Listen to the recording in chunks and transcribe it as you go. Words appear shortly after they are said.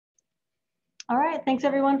All right, thanks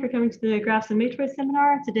everyone for coming to the Graphs and Matroid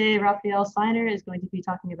seminar. Today, Raphael Steiner is going to be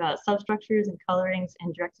talking about substructures and colorings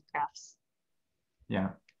and directed graphs.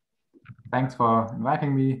 Yeah, thanks for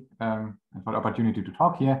inviting me and for the opportunity to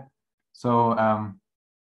talk here. So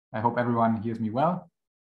I hope everyone hears me well.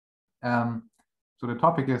 So the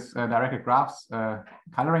topic is directed graphs,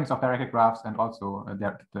 colorings of directed graphs, and also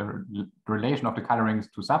the relation of the colorings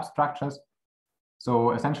to substructures.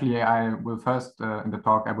 So essentially, I will first, in the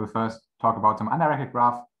talk, I will first talk about some undirected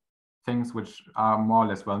graph things which are more or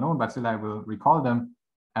less well known, but still I will recall them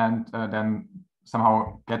and then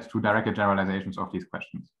somehow get to directed generalizations of these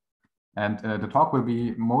questions. And the talk will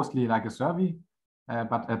be mostly like a survey,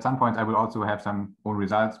 but at some point I will also have some own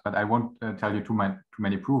results, but I won't tell you too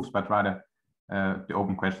many proofs, but rather the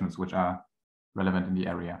open questions which are relevant in the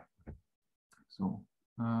area. So,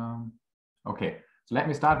 okay. So let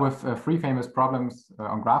me start with three famous problems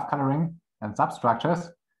on graph coloring and substructures,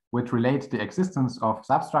 which relate the existence of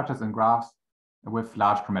substructures in graphs with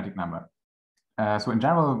large chromatic number. So in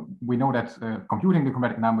general, we know that computing the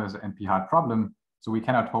chromatic number is an NP-hard problem, so we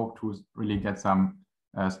cannot hope to really get some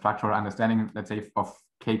structural understanding, let's say, of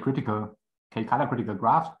k-color critical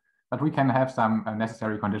graphs, but we can have some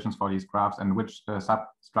necessary conditions for these graphs and which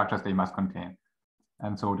substructures they must contain.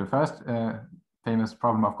 And so the first famous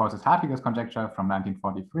problem, of course, is Hartwig's conjecture from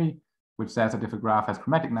 1943, which says that if a graph has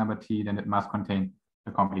chromatic number t, then it must contain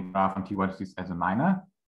a complete graph on t vertices as a minor.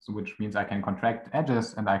 So which means I can contract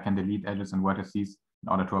edges and I can delete edges and vertices in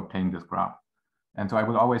order to obtain this graph. And so I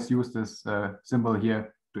will always use this symbol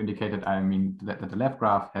here to indicate that I mean that the left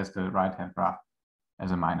graph has the right-hand graph as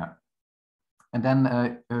a minor. And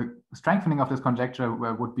then strengthening of this conjecture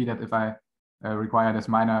would be that if I require this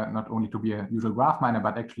minor not only to be a usual graph minor,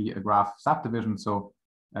 but actually a graph subdivision. So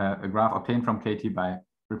a graph obtained from KT by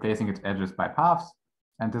replacing its edges by paths.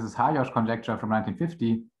 And this is Hayosh's conjecture from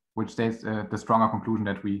 1950, which states the stronger conclusion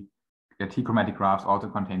that T-chromatic graphs also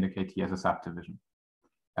contain the KT as a subdivision.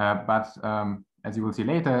 But as you will see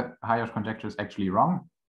later, Hayosh's conjecture is actually wrong.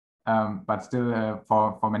 But still,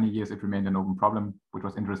 for many years, it remained an open problem, which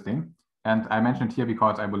was interesting. And I mentioned here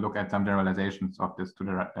because I will look at some generalizations of this to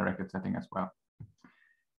the directed setting as well.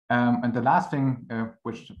 And the last thing,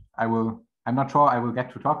 which I'm not sure I will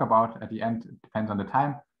get to talk about at the end, it depends on the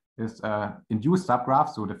time, is induced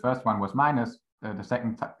subgraphs. So the first one was minus, the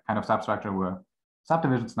second kind of substructure were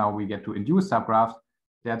subdivisions. Now we get to induced subgraphs.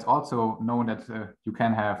 That's also known that you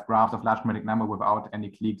can have graphs of large chromatic number without any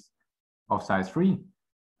cliques of size 3.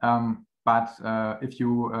 But if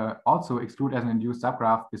you also exclude as an induced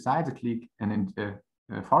subgraph besides a clique an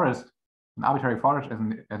arbitrary forest as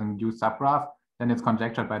an induced subgraph, then it's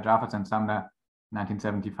conjectured by Jaffa and Sumner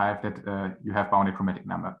 1975 that you have bounded chromatic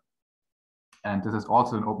number. And this is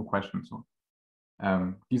also an open question. So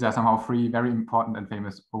these are somehow three very important and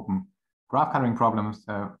famous open graph coloring problems,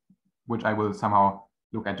 which I will somehow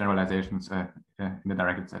look at generalizations in the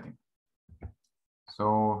directed setting.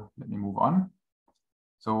 So let me move on.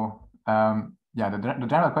 So yeah, the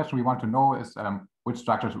general question we want to know is which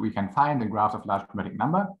structures we can find in graphs of large chromatic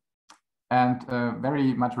number. And a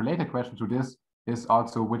very much related question to this is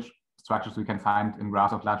also which structures we can find in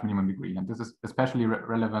graphs of large minimum degree. And this is especially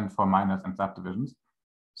relevant for minors and subdivisions.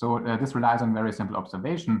 So this relies on very simple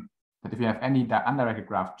observation that if you have any undirected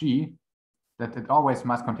graph G, that it always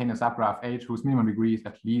must contain a subgraph H whose minimum degree is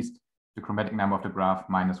at least the chromatic number of the graph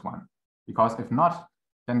 -1. Because if not,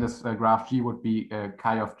 then this graph G would be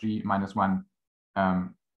chi of G -1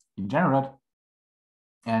 degenerate.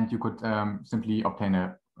 And you could simply obtain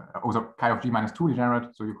also chi of G -2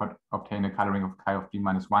 degenerate. So you could obtain a coloring of chi of G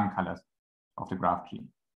 -1 colors of the graph G.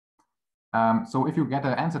 So if you get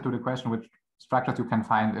an answer to the question which structures you can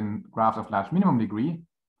find in graphs of large minimum degree,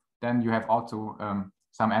 then you have also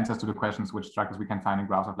some answers to the questions which structures we can find in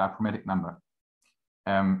graphs of large chromatic number.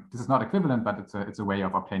 This is not equivalent, but it's a way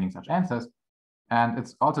of obtaining such answers. And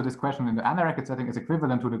it's also this question in the undirected setting is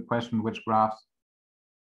equivalent to the question which graphs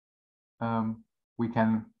we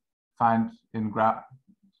can find in graph.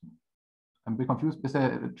 I'm a bit confused. Is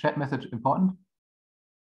the chat message important?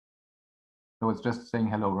 No, it's just saying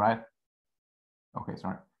hello, right? Okay,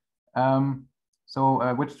 sorry.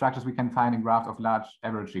 So which structures we can find in graphs of large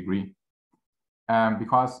average degree?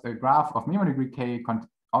 Because a graph of minimum degree k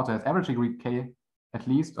also has average degree k, at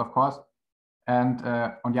least, of course. And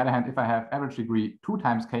on the other hand, if I have average degree 2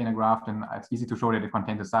 times k in a graph, then it's easy to show that it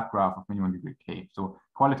contains a subgraph of minimum degree k. So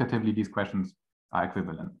qualitatively, these questions are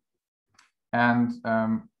equivalent. And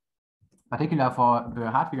particularly for the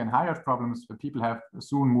Hartwig and Hayosh problems, people have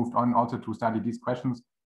soon moved on also to study these questions,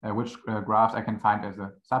 which graphs I can find as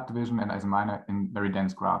a subdivision and as a minor in very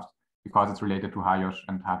dense graphs, because it's related to Hayosh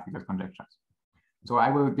and Hartwig's conjectures. So I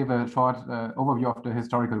will give a short overview of the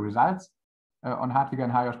historical results on Hartwig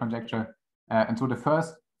and Hayosh conjecture. And so the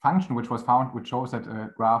first function which was found, which shows that a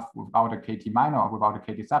graph without a KT minor or without a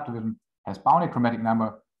KT subdivision has bounded chromatic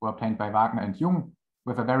number, were obtained by Wagner and Jung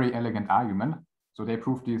with a very elegant argument. So they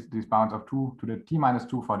proved these bounds of 2 to the t minus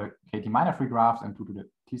 2 for the KT minor free graphs and 2 to the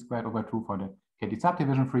t squared over 2 for the KT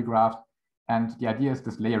subdivision free graphs. And the idea is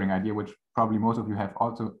this layering idea, which probably most of you have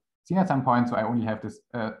also seen at some point. So I only have this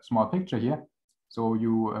small picture here. So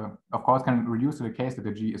you, of course, can reduce to the case that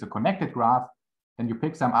the G is a connected graph. Then you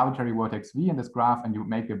pick some arbitrary vertex V in this graph and you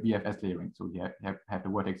make a BFS layering. So you have the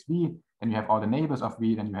vertex V, then you have all the neighbors of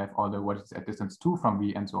V, then you have all the vertices at distance 2 from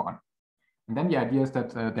V, and so on. And then the idea is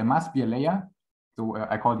that there must be a layer. So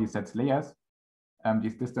I call these sets layers,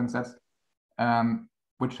 these distance sets,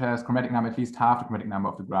 which has chromatic number at least half the chromatic number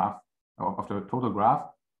of the graph, or of the total graph.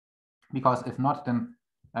 Because if not, then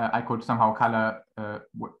I could somehow color,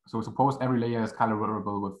 so suppose every layer is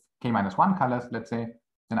colorable with k-1 colors, let's say,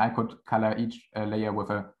 then I could color each layer with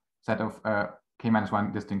a set of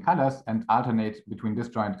k-1 distinct colors and alternate between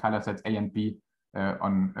disjoint color sets A and B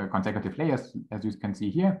on consecutive layers, as you can see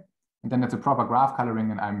here. And then it's a proper graph coloring,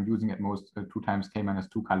 and I'm using at most 2 times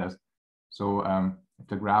k-2 colors. So if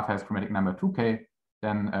the graph has chromatic number 2k,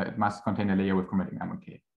 then it must contain a layer with chromatic number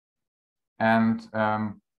k. And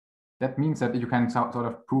that means that you can sort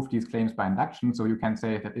of prove these claims by induction. So you can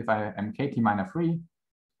say that if I am KT minor free,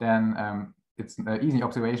 then it's an easy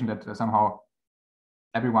observation that somehow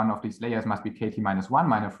every one of these layers must be KT-1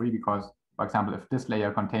 minor free, because, for example, if this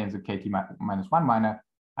layer contains a KT-1 minor,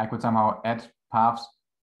 I could somehow add paths,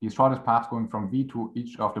 these shortest paths going from V to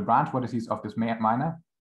each of the branch vertices of this minor,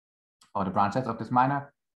 or the branch sets of this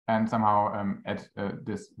minor, and somehow add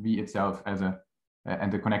this V itself as a,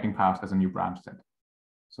 and the connecting paths as a new branch set.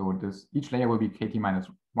 So this each layer will be KT-1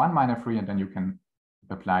 minor free, and then you can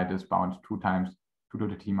apply this bound 2 times 2 to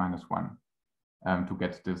the t-1 to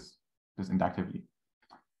get this inductively.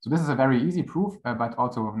 So this is a very easy proof, but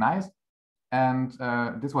also nice. And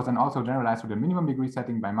this was then also generalized to the minimum degree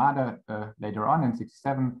setting by Mader later on in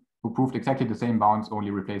 1967, who proved exactly the same bounds,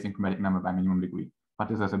 only replacing chromatic number by minimum degree. But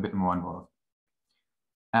this is a bit more involved.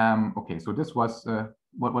 Okay, so this was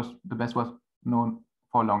what was the best was known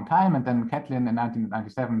for a long time. And then Catlin in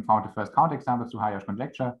 1997 found the first counterexamples to Hayosh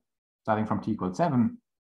conjecture, starting from t equals 7.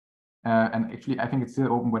 And actually, I think it's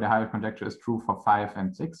still open where the Hayosh conjecture is true for 5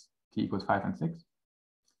 and 6, t equals 5 and 6.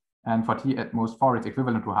 And for t at most 4, it's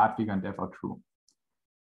equivalent to Hartwig and therefore true.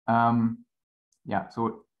 Yeah,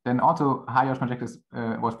 so then also Hayosh conjecture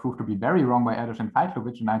was proved to be very wrong by Erdős and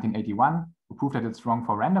Feitlovich in 1981, who proved that it's wrong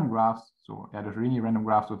for random graphs, so Erdős-Rini random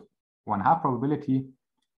graphs with 1/2 probability.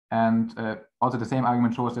 And also the same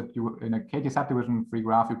argument shows that you, in a KT subdivision free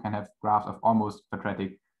graph, you can have graphs of almost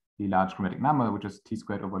quadratically large chromatic number, which is t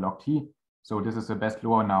squared over log t. So this is the best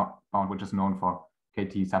lower bound which is known for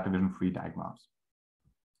KT subdivision free diagrams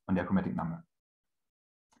on their chromatic number.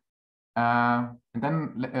 And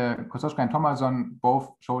then Kososhka and Thomason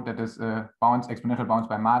both showed that this exponential bounds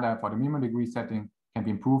by Mader for the minimum degree setting can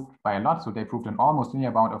be improved by a lot. So they proved an almost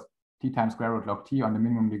linear bound of t times square root log t on the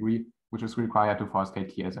minimum degree, which is required to force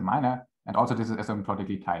KT as a minor. And also this is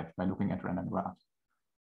asymptotically tied by looking at random graphs.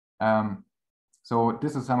 So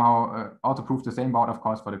this is somehow also proves the same bound, of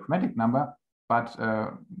course, for the chromatic number, but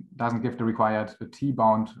doesn't give the required t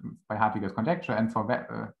bound by Hartwig's conjecture. And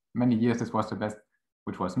for many years, this was the best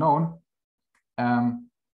which was known.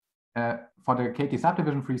 For the KT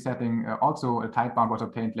subdivision free setting, also a tight bound was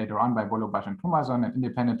obtained later on by Bolobash and Thomason, and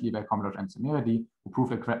independently by Komlos and Semeridi, who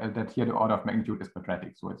proved that here the order of magnitude is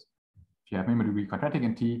quadratic. So it's, if you have minimum degree quadratic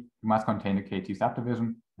in T, you must contain a KT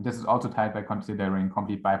subdivision. And this is also tied by considering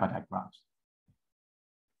complete bipartite graphs.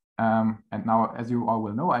 And now, as you all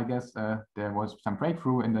will know, I guess, there was some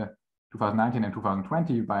breakthrough in the 2019 and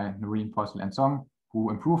 2020 by Noreen, Postel, and Song, who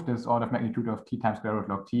improved this order of magnitude of t times square root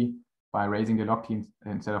log t by raising the log t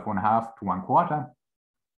instead of 1/2 to 1/4.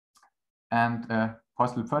 And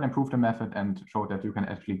Postel further improved the method and showed that you can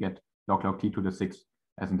actually get log t to the 6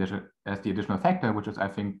 as the additional factor, which is, I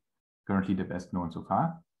think, currently the best known so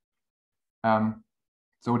far.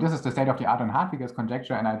 So this is the state of the art on Hartwig's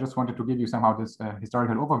conjecture, and I just wanted to give you somehow this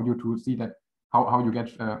historical overview to see that how you get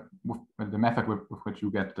with the method with which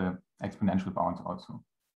you get the exponential bounds also.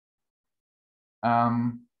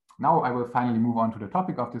 Now I will finally move on to the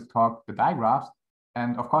topic of this talk, the digraphs.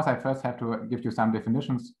 And of course, I first have to give you some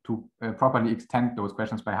definitions to properly extend those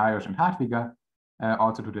questions by Hayosh and Hartwig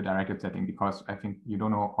also to the directed setting, because I think you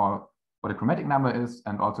don't know all what a chromatic number is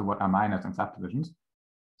and also what are minors and subdivisions.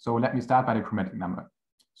 So let me start by the chromatic number.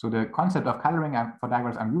 So the concept of coloring for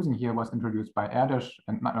digraphs I'm using here was introduced by Erdős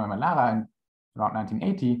and Malara in around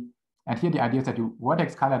 1980. And here the idea is that you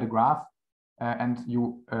vertex color the graph, and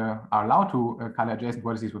you are allowed to color adjacent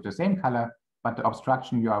vertices with the same color, but the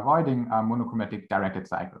obstruction you are avoiding are monochromatic directed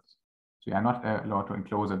cycles. So you are not allowed to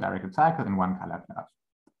enclose a directed cycle in one color class.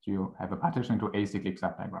 So you have a partition into acyclic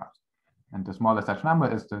subdigraphs. And the smallest such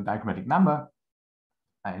number is the dichromatic number,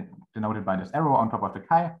 denoted by this arrow on top of the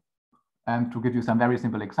chi. And to give you some very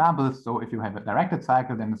simple examples, so if you have a directed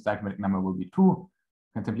cycle, then this dichromatic number will be 2. You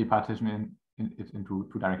can simply partition it into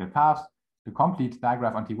 2 directed paths. The complete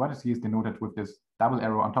digraph on T vertices is denoted with this double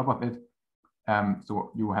arrow on top of it.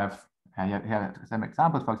 So you have here some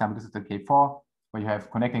examples. For example, this is the K4, where you have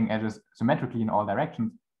connecting edges symmetrically in all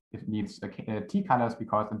directions. It needs T colors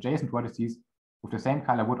because adjacent vertices with the same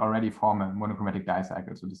color would already form a monochromatic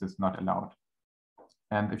dicycle. So this is not allowed.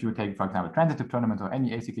 And if you take, for example, transitive tournaments or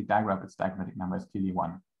any acyclic digraph, its dichromatic number is clearly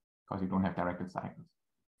 1 because you don't have directed cycles.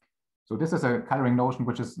 So this is a coloring notion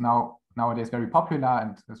which is nowadays very popular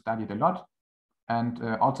and studied a lot. And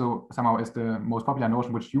also somehow is the most popular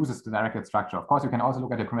notion which uses the directed structure. Of course, you can also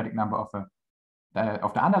look at the chromatic number of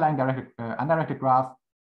the underlying undirected graph,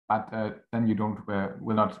 but then you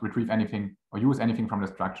will not retrieve anything or use anything from the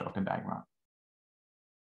structure of the diagram.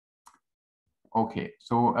 Okay,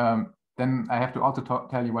 so then I have to also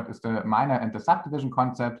tell you what is the minor and the subdivision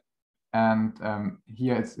concept. And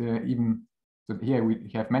here it's so here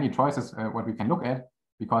we have many choices what we can look at,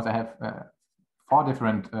 because I have 4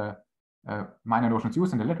 different minor notions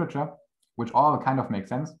used in the literature, which all kind of make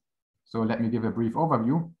sense. So let me give a brief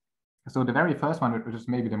overview. So the very first one, which is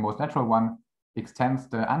maybe the most natural one, extends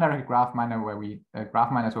the undirected graph minor, where we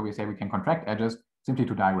graph minors where we say we can contract edges simply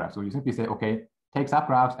to digraphs. So you simply say, okay, take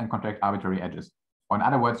subgraphs and contract arbitrary edges. Or in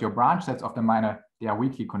other words, your branch sets of the minor, they are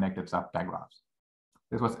weakly connected subdigraphs.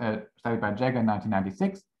 This was studied by Jagger in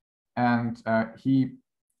 1996. And he,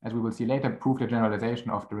 as we will see later, proved the generalization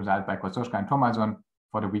of the result by Kosushka and Thomason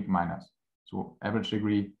for the weak minors. So average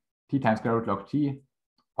degree T times square root log T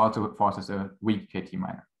also forces a weak KT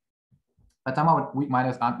minor. But somehow weak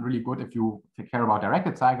minors aren't really good if you care about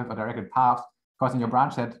directed cycles or directed paths, because in your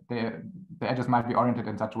branch set, the edges might be oriented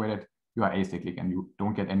in such a way that you are acyclic and you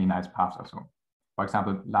don't get any nice paths or so. For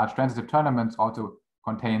example, large transitive tournaments also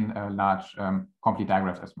contain large complete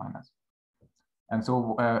digraphs as minors. And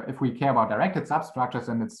so if we care about directed substructures,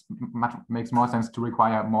 then it makes more sense to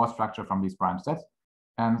require more structure from these branch sets.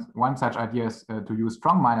 And one such idea is to use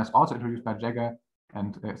strong minors, also introduced by Jagger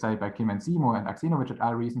and studied by Kim and Simo and Aksinovic et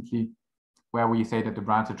al. Recently, where we say that the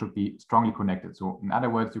branch set should be strongly connected. So in other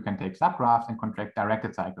words, you can take subgraphs and contract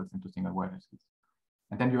directed cycles into single vertices.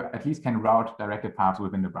 And then you at least can route directed paths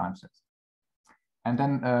within the branch sets. And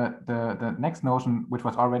then the next notion, which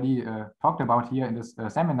was already talked about here in this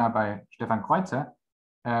seminar by Stefan Kreutzer,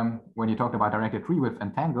 when he talked about directed tree width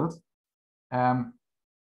and tangles,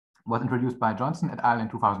 was introduced by Johnson et al. In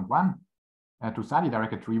 2001 to study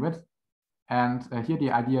directed tree width. And here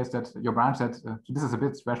the idea is that your branch sets, so this is a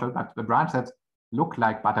bit special, but the branch sets look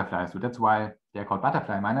like butterflies. So that's why they're called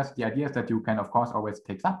butterfly minors. The idea is that you can, of course, always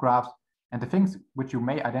take subgraphs, and the things which you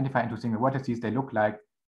may identify into single vertices, they look like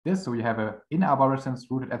this. So you have an in arborescence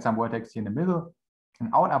rooted at some vertex here in the middle,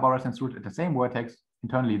 an out arborescence rooted at the same vertex,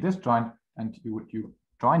 internally disjoint, and you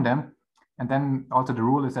join them. And then also the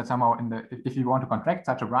rule is that somehow if you want to contract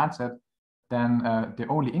such a branch set, then the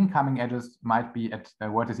only incoming edges might be at the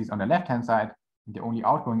vertices on the left-hand side, and the only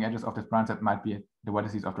outgoing edges of this branch set might be at the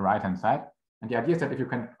vertices of the right-hand side. And the idea is that if you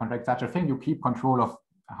can contract such a thing, you keep control of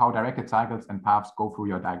how directed cycles and paths go through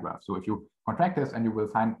your digraph. So if you contract this and you will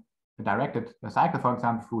find a directed cycle, for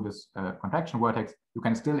example, through this contraction vertex, you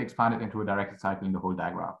can still expand it into a directed cycle in the whole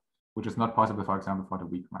digraph, which is not possible, for example, for the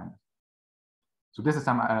weak minors. So this is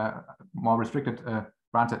some more restricted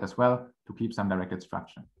branch set as well to keep some directed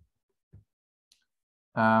structure.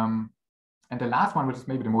 And the last one, which is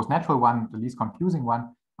maybe the most natural one, the least confusing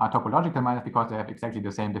one, are topological minors, because they have exactly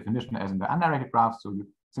the same definition as in the undirected graphs. So you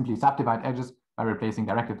simply subdivide edges by replacing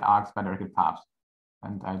directed arcs by directed paths.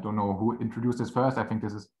 And I don't know who introduced this first. I think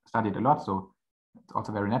this is studied a lot, so it's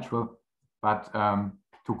also very natural. But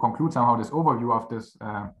to conclude somehow this overview of this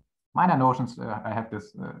minor notions, I have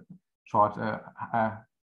this short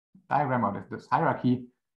diagram or this hierarchy,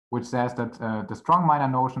 which says that the strong minor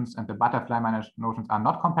notions and the butterfly minor notions are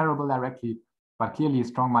not comparable directly, but clearly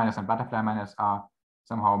strong minors and butterfly minors are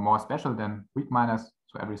somehow more special than weak minors.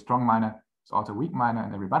 So every strong minor is also weak minor,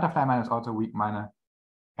 and every butterfly minor is also weak minor.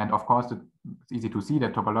 And of course, it's easy to see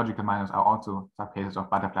that topological minors are also subcases of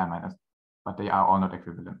butterfly minors, but they are all not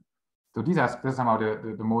equivalent. So this is somehow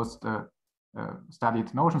the most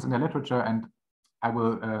studied notions in the literature, and I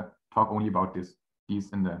will talk only about these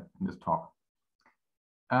in this talk.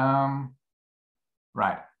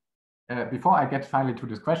 Right. before I get finally to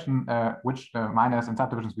this question, which minors and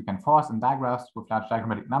subdivisions we can force in digraphs with large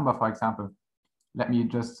dichromatic number, for example, let me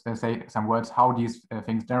just say some words how these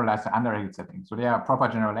things generalize the undirected setting. So they are proper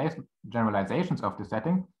generalizations of the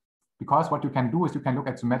setting, because what you can do is you can look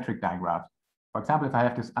at symmetric digraphs. For example, if I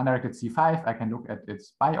have this undirected C5, I can look at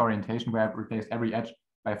its bi-orientation where I replace every edge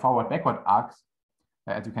by forward-backward arcs,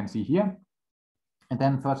 as you can see here. And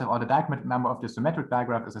then first of all, the dichromatic number of the symmetric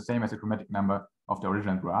digraph is the same as the chromatic number of the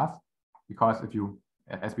original graph. Because if you,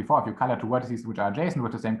 as before, if you color two vertices which are adjacent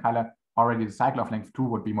with the same color, already the cycle of length 2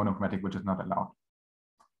 would be monochromatic, which is not allowed.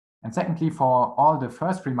 And secondly, for all the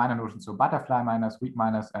first three minor notions, so butterfly minors, weak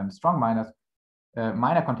minors, and strong minors,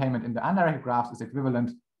 minor containment in the undirected graphs is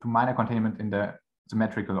equivalent to minor containment in the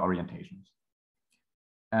symmetrical orientations.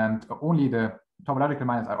 And only the topological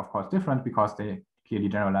minors are, of course, different because they clearly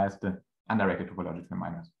generalize the undirected topological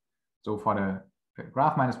minors. So for the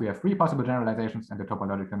graph minors, we have three possible generalizations, and the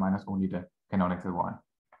topological minors only the canonical one.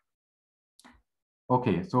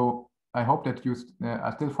 Okay, so I hope that you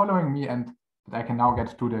are still following me and that I can now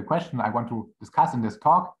get to the question I want to discuss in this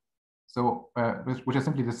talk. So, which is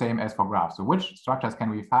simply the same as for graphs. So which structures can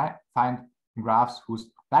we find in graphs whose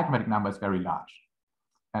dichromatic number is very large?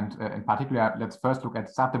 And in particular, let's first look at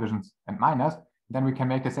subdivisions and minors. Then we can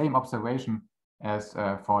make the same observation as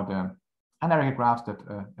for the undirected graphs, that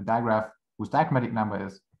a digraph whose dichromatic number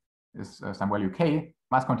is some value k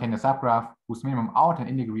must contain a subgraph whose minimum out and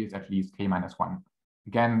in degree is at least k minus 1.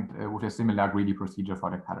 Again, with a similar greedy procedure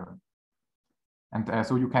for the coloring. And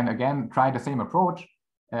so you can again try the same approach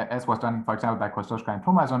as was done, for example, by Kostoschka and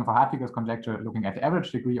Thomason for Hartwig's conjecture, looking at the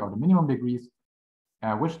average degree or the minimum degrees.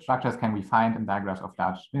 Which structures can we find in digraphs of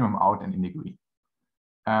large minimum out and in degree?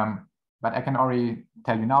 But I can already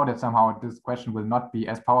tell you now that somehow this question will not be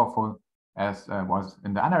as powerful as was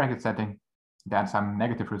in the undirected setting. There are some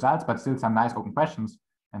negative results, but still some nice open questions,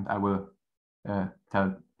 and I will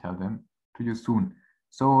tell them to you soon.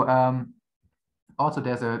 So also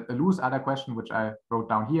there's a loose other question which I wrote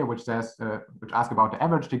down here, which says which asks about the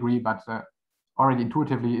average degree, but already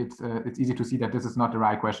intuitively it's easy to see that this is not the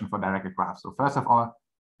right question for directed graphs. So first of all,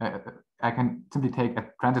 I can simply take a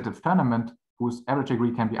transitive tournament whose average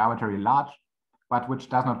degree can be arbitrarily large, but which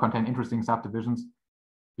does not contain interesting subdivisions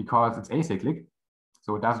because it's acyclic.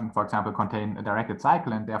 So it doesn't, for example, contain a directed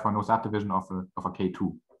cycle and therefore no subdivision of a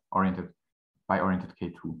K2 oriented bi-oriented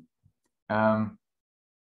K2.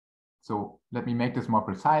 So let me make this more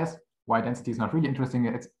precise. Why density is not really interesting,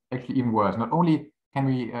 it's actually even worse. Not only can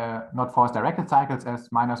we not force directed cycles as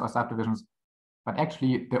minors or subdivisions, but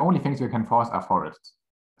actually the only things we can force are forests.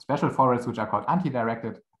 Special forests which are called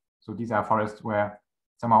anti-directed. So these are forests where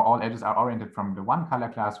somehow all edges are oriented from the one color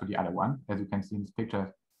class to the other one, as you can see in this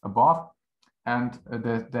picture above. And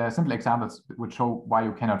the simple examples would show why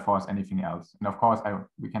you cannot force anything else. And of course,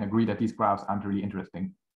 we can agree that these graphs aren't really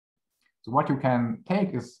interesting. So what you can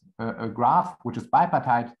take is a graph which is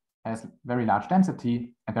bipartite, has very large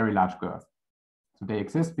density and very large girth. So they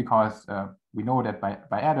exist because we know that by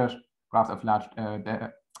Erdős, graphs of large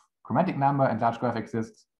chromatic number and large girth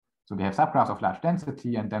exists. So they have subgraphs of large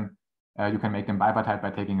density, and then you can make them bipartite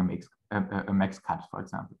by taking a max cut, for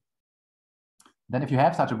example. Then if you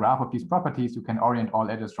have such a graph with these properties, you can orient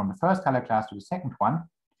all edges from the first color class to the second one.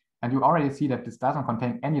 And you already see that this doesn't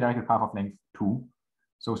contain any directed graph of length 2.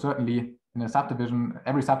 So certainly in a subdivision,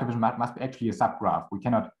 every subdivision must be actually a subgraph. We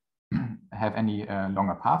cannot have any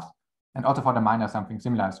longer paths. And also for the minors, something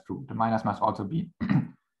similar is true. The minors must also be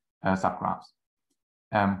subgraphs.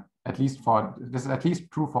 This is at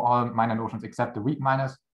least true for all minor notions except the weak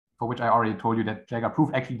minors, for which I already told you that Jaeger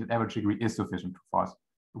proved actually that average degree is sufficient to force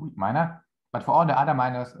the weak minor. But for all the other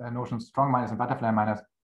minors, notions, strong minors and butterfly minors,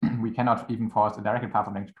 we cannot even force a directed path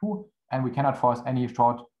of length 2, and we cannot force any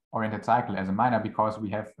short-oriented cycle as a minor because we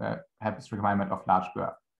have this requirement of large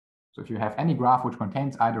graph. So if you have any graph which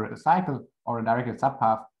contains either a cycle or a directed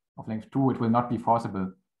subpath of length 2, it will not be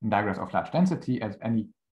forcible in digraphs of large density as in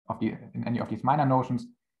any of these minor notions,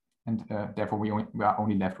 and therefore we are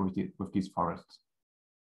only left with these forests.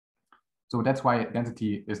 So that's why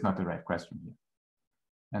density is not the right question here.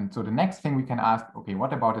 And so the next thing we can ask, okay,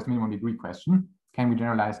 what about this minimum degree question? Can we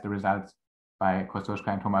generalize the results by Kostoschka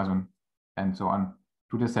and Thomason and so on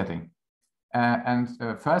to this setting?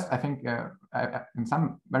 First, I think in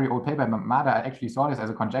some very old paper, Mada, I actually saw this as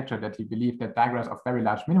a conjecture that he believed that digraphs of very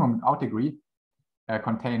large minimum out degree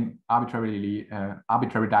contain arbitrary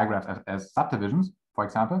digraphs as subdivisions, for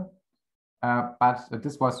example. But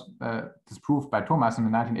this was disproved by Thomason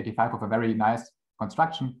in 1985 with a very nice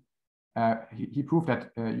construction. He proved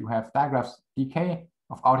that you have digraphs dk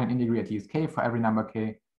of out and in degree at least k for every number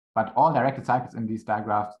k, but all directed cycles in these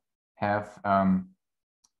digraphs have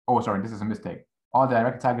oh, sorry, this is a mistake. All the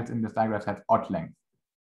directed cycles in this diagraph have odd length.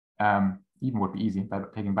 Even would be easy by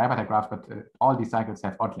taking bipartite graphs, but all these cycles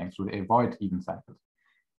have odd length, so they avoid even cycles.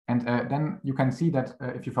 And then you can see that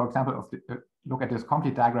if you, for example, look at this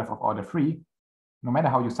complete diagraph of order 3, no matter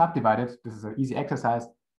how you subdivide it, this is an easy exercise,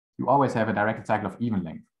 you always have a directed cycle of even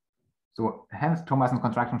length. So hence, Thomasson's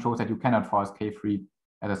construction shows that you cannot force K3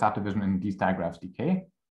 as a subdivision in these diagraphs dk.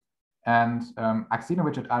 And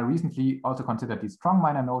Aksinovic et al. Recently also considered these strong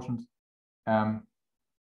minor notions.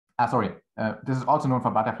 This is also known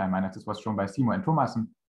for butterfly minors. This was shown by Seymour and Thomasson,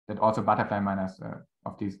 that also butterfly minors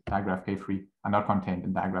of these digraph K3 are not contained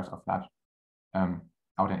in digraphs of large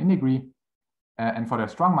outer in degree. And for the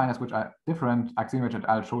strong minors, which are different, Aksinovic et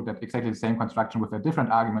al. Showed that exactly the same construction with a different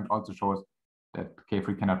argument also shows that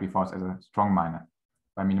K3 cannot be forced as a strong minor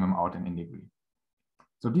by minimum out and in degree.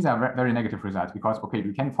 So these are very negative results because, okay,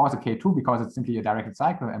 we can force a K2 because it's simply a directed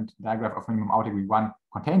cycle and the digraph of minimum out degree 1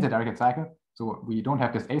 contains a directed cycle. So we don't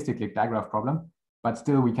have this acyclic digraph problem, but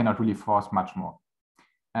still we cannot really force much more.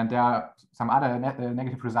 And there are some other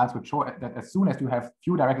negative results which show that as soon as you have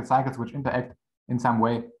few directed cycles which interact in some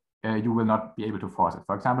way, you will not be able to force it.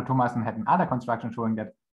 For example, Thomasson had another construction showing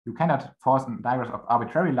that you cannot force in digraphs of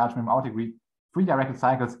arbitrarily large minimum out degree 3 directed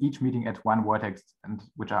cycles, each meeting at one vertex and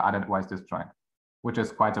which are otherwise disjoint, which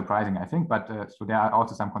is quite surprising, I think. But so there are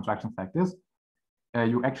also some constructions like this.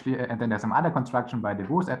 And then there's some other construction by De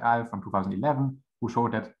Vos et al. From 2011, who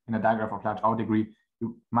showed that in a digraph of large out degree,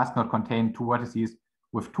 you must not contain 2 vertices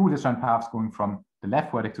with 2 disjoint paths going from the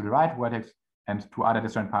left vertex to the right vertex and 2 other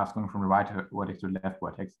disjoint paths going from the right vertex to the left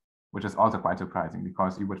vertex, which is also quite surprising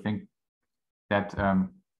because you would think that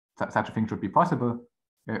such a thing should be possible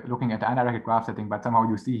looking at the undirected graph setting, but somehow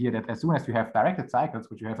you see here that as soon as you have directed cycles,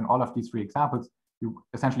 which you have in all of these 3 examples, you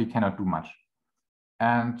essentially cannot do much.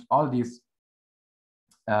 And all these,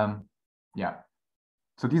 so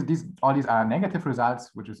all these are negative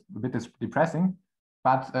results, which is a bit depressing,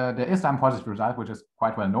 but there is some positive result, which is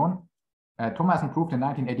quite well known. Thomasson proved in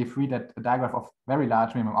 1983 that a digraph of very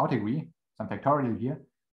large minimum out degree, some factorial here,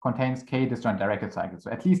 contains k disjoint directed cycles.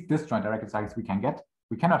 So at least disjoint directed cycles we can get.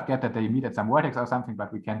 We cannot get that they meet at some vertex or something,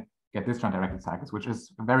 but we can get disjoint directed cycles, which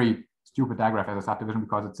is a very stupid digraph as a subdivision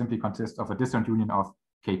because it simply consists of a disjoint union of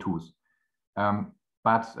K2s.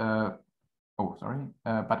 But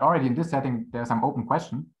already in this setting, there's some open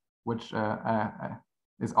question, which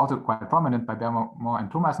is also quite prominent by Bermore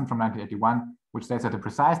and Thomasson from 1981, which says that the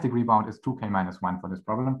precise degree bound is 2k minus 1 for this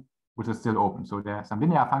problem, which is still open. So there's some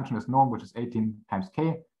linear function is known, which is 18 times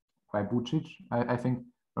k by Bucic, I think,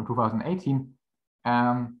 from 2018.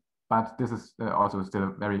 But this is also still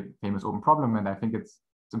a very famous open problem, and I think it's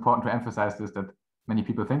important to emphasize this, that many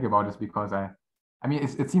people think about this because I mean,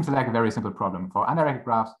 it seems like a very simple problem. For undirected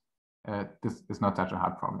graphs, this is not such a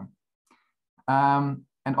hard problem.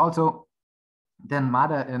 And also, then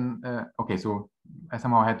Mada in, okay, so I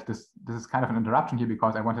somehow had this is kind of an interruption here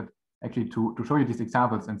because I wanted actually to show you these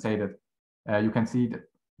examples and say that you can see that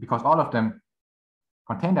because all of them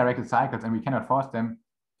contain directed cycles and we cannot force them,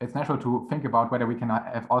 it's natural to think about whether we can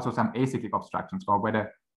have also some acyclic obstructions or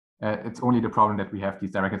whether it's only the problem that we have these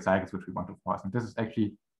directed cycles which we want to force. And this is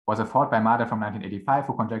actually was a thought by Mada from 1985,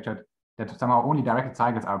 who conjectured that somehow only directed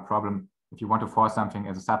cycles are a problem if you want to force something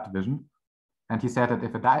as a subdivision. And he said that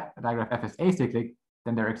if a digraph F is acyclic,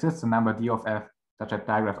 then there exists a number D of F such that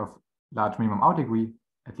digraphs of large minimum out degree,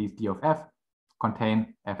 at least D of F,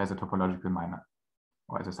 contain F as a topological minor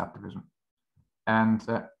or as a subdivision. And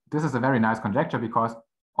this is a very nice conjecture because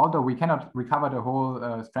although we cannot recover the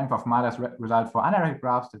whole strength of Mada's result for undirected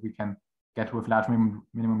graphs that we can get with large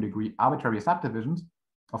minimum degree arbitrary subdivisions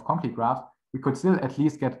of complete graphs, we could still at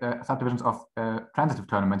least get subdivisions of transitive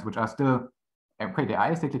tournaments, which are still, okay, they are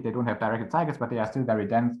acyclic, they don't have directed cycles, but they are still very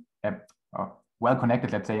dense, well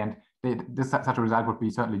connected, let's say, and such a result would be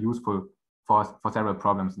certainly useful for several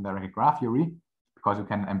problems in directed graph theory, because you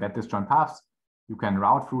can embed disjoint paths, you can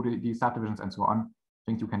route through these subdivisions and so on,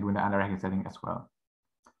 things you can do in the undirected setting as well.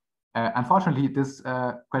 Unfortunately, this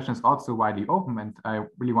question is also widely open, and I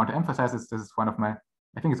really want to emphasize this. This is one of my,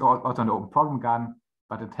 I think it's also in the open problem garden,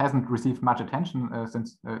 but it hasn't received much attention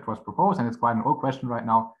since it was proposed, and it's quite an old question right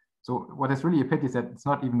now. So what is really a pity is that it's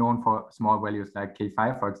not even known for small values like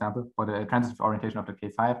K5, for example, for the transitive orientation of the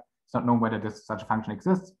K5. It's not known whether such a function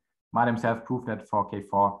exists. Mada himself proved that for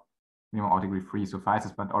K4, minimum out degree 3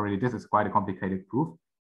 suffices, but already this is quite a complicated proof.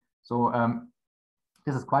 So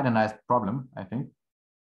this is quite a nice problem, I think.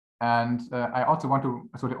 And I also want to,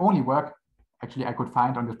 so the only work actually I could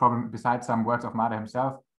find on this problem, besides some works of Mada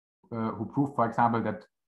himself, who proved, for example, that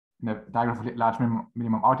in a diagram of large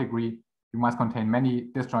minimum out degree, you must contain many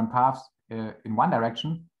disjoint paths in one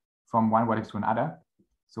direction from one vertex to another.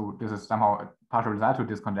 So this is somehow a partial result to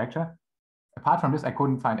this conjecture. Apart from this, I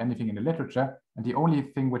couldn't find anything in the literature. And the only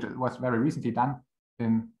thing which was very recently done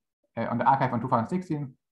on the arXiv on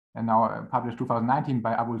 2016 and now published 2019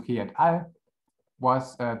 by Abul-Key et al.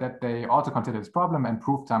 Was that they also considered this problem and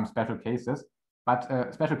proved some special cases.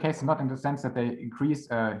 But special cases not in the sense that they increase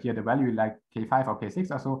here the value like K5 or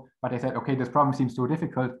K6 or so, but they said, okay, this problem seems too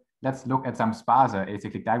difficult. Let's look at some sparser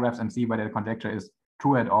acyclic digraphs and see whether the conjecture is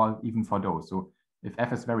true at all, even for those. So if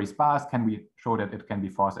F is very sparse, can we show that it can be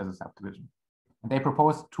forced as a subdivision? And they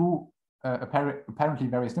proposed two apparently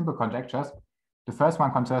very simple conjectures. The first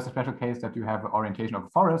one concerns the special case that you have an orientation of a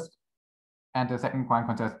forest, and the second one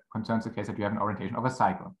concerns the case that you have an orientation of a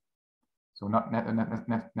cycle. So not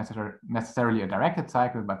necessarily a directed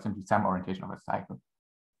cycle, but simply some orientation of a cycle.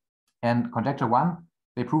 And conjecture one,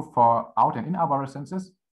 they prove for out and in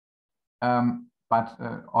arborescences. But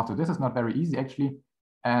also this is not very easy actually.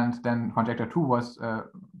 And then conjecture two was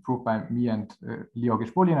proved by me and Leo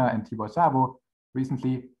Geschpolina and Tibor Sabo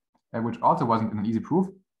recently, which also wasn't an easy proof.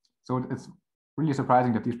 So it's really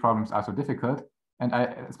surprising that these problems are so difficult. And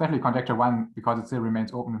especially conjecture one, because it still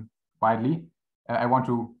remains open widely, I want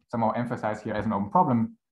to somehow emphasize here as an open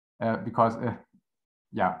problem because,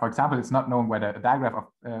 yeah, for example, it's not known whether a digraph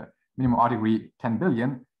of minimum R degree 10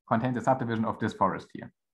 billion contains a subdivision of this forest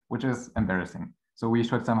here, which is embarrassing. So we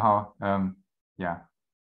should somehow, yeah,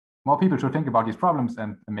 more people should think about these problems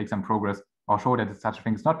and make some progress or show that such a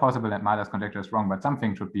thing is not possible and Mahler's conjecture is wrong, but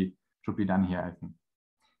something should be done here, I think.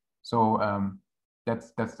 So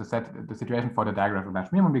that's the situation for the digraph of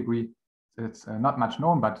large minimum degree. It's not much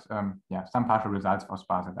known, but yeah, some partial results for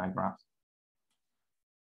sparser digraphs.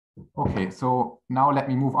 Okay, so now let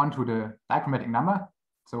me move on to the dichromatic number.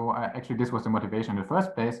 So actually, this was the motivation in the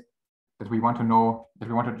first place, that we want to know, that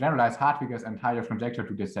we want to generalize Hartwig's and Hayek's conjecture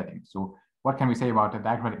to this setting. So what can we say about the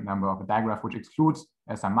dichromatic number of a digraph which excludes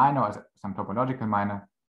as some minor, as some topological minor,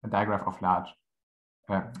 a digraph of large,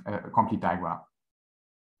 a complete digraph?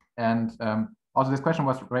 And also this question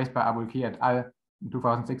was raised by Abul-Key et al. In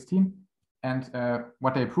 2016. And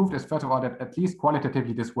what they proved is, first of all, that at least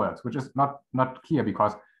qualitatively this works, which is not clear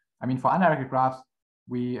because, I mean, for undirected graphs,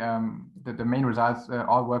 we the main results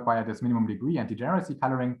all work via this minimum degree and degeneracy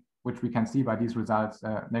coloring, which we can see by these results,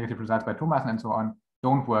 negative results by Thomassen and so on,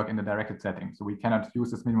 don't work in the directed setting. So we cannot use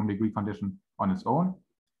this minimum degree condition on its own.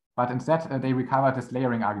 But instead, they recovered this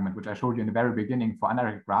layering argument, which I showed you in the very beginning for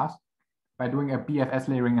undirected graphs, by doing a BFS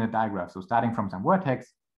layering in a digraph. So starting from some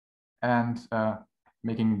vertex and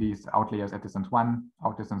making these outlayers at distance 1,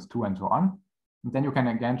 out distance 2, and so on. And then you can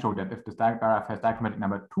again show that if this digraph has dichromatic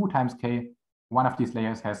number 2 times k, one of these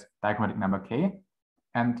layers has dichromatic number k,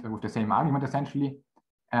 and with the same argument essentially.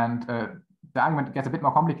 And the argument gets a bit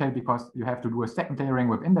more complicated because you have to do a second layering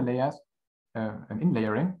within the layers, an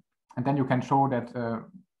in-layering. And then you can show that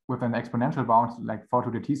with an exponential bound like 4 to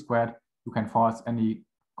the t squared, you can force any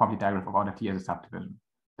complete digraph of order t as a subdivision.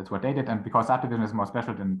 That's what they did. And because subdivision is more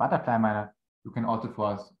special than butterfly minor, you can also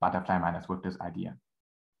force butterfly minors with this idea.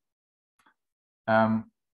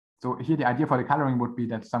 So here the idea for the coloring would be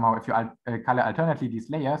that somehow if you color alternately these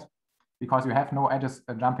layers, because you have no edges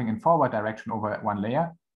jumping in forward direction over one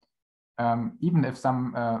layer, even if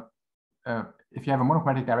if you have a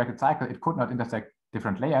monochromatic directed cycle, it could not intersect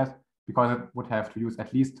different layers because it would have to use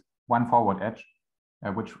at least one forward edge,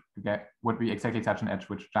 which would be exactly such an edge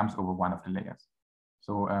which jumps over one of the layers.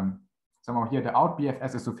 So somehow here the out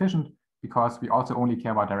BFS is sufficient because we also only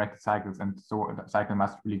care about directed cycles, and so the cycle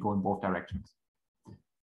must really go in both directions.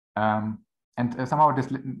 And somehow this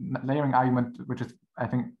layering argument, which is, I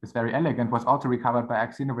think, is very elegant, was also recovered by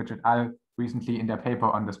Aksinovic et al. Recently in their paper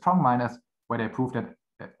on the strong minors, where they proved that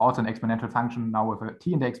also an exponential function now with a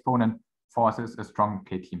t in the exponent forces a strong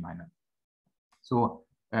kt minor. So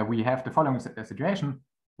we have the following situation.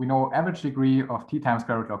 We know average degree of t times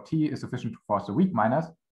square root log t is sufficient to force the weak minors,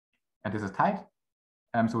 and this is tight.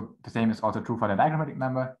 So the same is also true for the dichromatic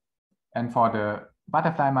number. And for the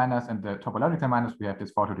butterfly minors and the topological minors, we have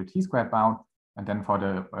this 4 to the t squared bound. And then for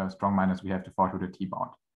the strong minors, we have the 4 to the t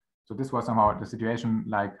bound. So this was somehow the situation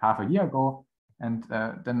like half a year ago. And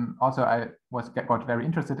then also I got very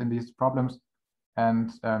interested in these problems.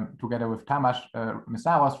 And together with Tamas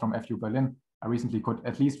Misaros from FU Berlin, I recently could,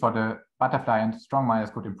 at least for the butterfly and strong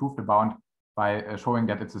minors, could improve the bound by showing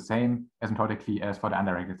that it's the same asymptotically as for the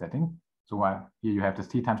undirected setting. So here you have this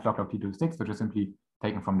t times log t to the 6, which is simply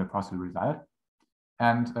taken from the Poisson result.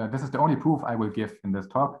 And this is the only proof I will give in this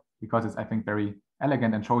talk, because it's, I think, very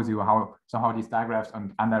elegant and shows you how somehow these digraphs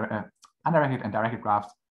and undirected and directed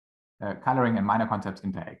graphs, coloring and minor concepts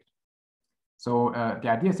interact. So the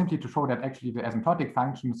idea is simply to show that actually the asymptotic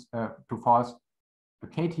functions to force the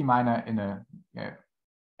kt minor in a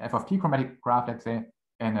f of t chromatic graph, let's say,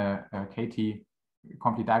 and a kt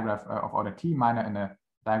complete digraph of order t minor and a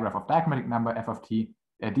digraph of dichromatic number f of t,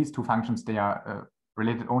 these two functions, they are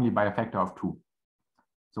related only by a factor of 2.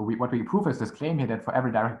 So what we prove is this claim here that for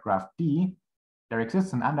every directed graph D, there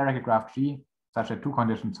exists an undirected graph G such that two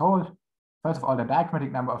conditions hold. First of all, the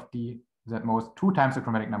dichromatic number of D is at most 2 times the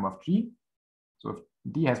chromatic number of G. So if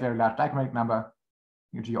D has very large dichromatic number,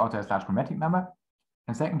 G also has large chromatic number.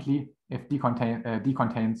 And secondly, if D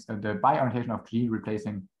contains the bi-orientation of G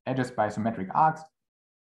replacing edges by symmetric arcs,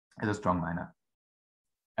 is a strong minor.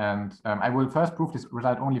 And I will first prove this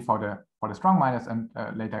result only for the strong minors, and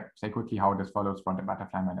later say quickly how this follows for the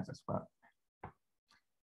butterfly minors as well.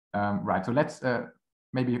 Right, so let's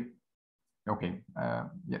maybe, okay,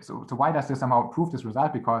 yeah, so why does this somehow prove this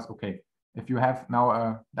result? Because, okay, if you have now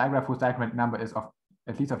a digraph whose dichromatic number is of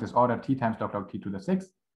at least of this order t times log t to the 6th,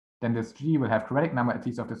 then this G will have chromatic number at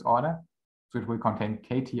least of this order. So it will contain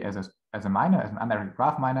kt as a minor, as an undirected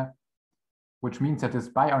graph minor, which means that this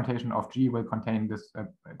bi-orientation of G will contain this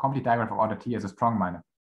complete digraph of order t as a strong minor.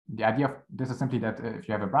 The idea of this is simply that if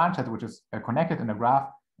you have a branch set which is connected in a graph,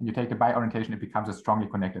 and you take the bi-orientation, it becomes a strongly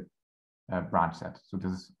connected branch set. So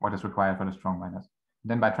this is what is required for the strong minors.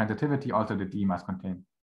 Then by transitivity, also the D must contain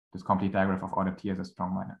this complete digraph of order t as a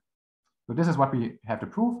strong minor. So this is what we have to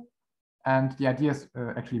prove. And the idea is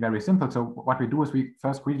actually very simple. So what we do is we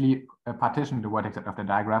first greedily partition the vertex set of the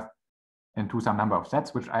digraph into some number of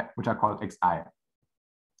sets, which are called xi.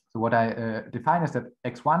 So what I define is that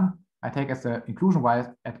x1 I take as the inclusion-wise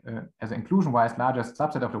largest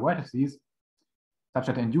subset of the vertices, such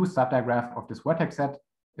that the induced subdigraph of this vertex set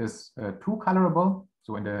is 2 colorable.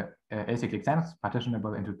 So in the acyclic sense,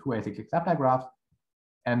 partitionable into 2 acyclic subdigraphs,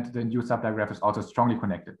 and the induced subdigraph is also strongly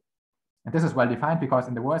connected. And this is well defined because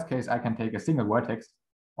in the worst case, I can take a single vertex,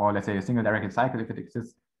 or let's say a single directed cycle if it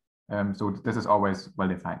exists. So this is always well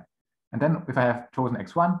defined. And then if I have chosen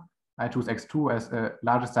x1, I choose x2 as a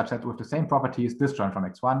largest subset with the same properties disjoint from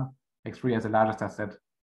x1, x3 as a largest subset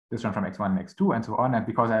disjoint from x1 and x2, and so on. And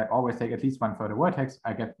because I always take at least one further vertex,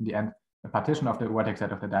 I get in the end a partition of the vertex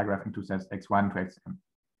set of the digraph into sets x1 to xm.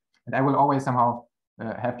 And I will always somehow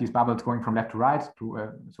have these bubbles going from left to right.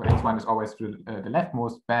 So x1 is always to the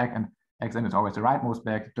leftmost back, and xn is always the rightmost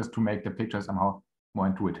back, just to make the picture somehow more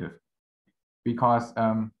intuitive. Because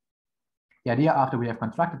the idea after we have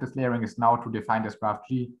constructed this layering is now to define this graph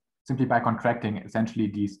G simply by contracting essentially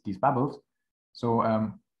these bubbles.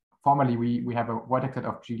 So formally, we have a vertex set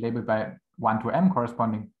of G labeled by 1 to m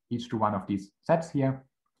corresponding each to one of these sets here.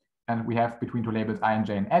 And we have between two labels I and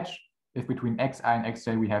j and h. If between xi and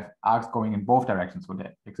xj we have arcs going in both directions, so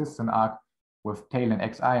there exists an arc with tail in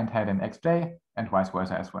xi and head in xj, and vice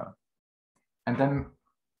versa as well. And then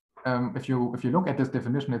if you look at this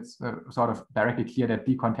definition, it's sort of directly clear that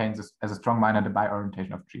D contains as a strong minor the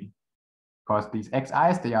bi-orientation of G, because these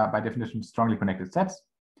xi's, they are by definition strongly connected sets.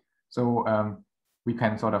 So we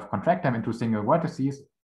can sort of contract them into single vertices.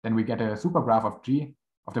 Then we get a supergraph of G,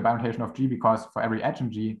 of the bi-orientation of G, because for every edge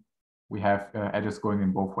in G, we have edges going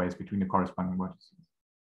in both ways between the corresponding vertices.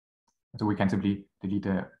 So we can simply delete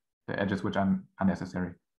the edges which are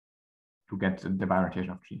unnecessary to get the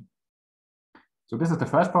bi-orientation of G. So this is the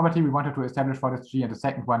first property we wanted to establish for this G, and the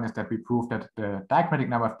second one is that we prove that the dichromatic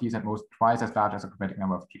number of D is at most twice as large as the chromatic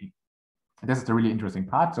number of G. And this is the really interesting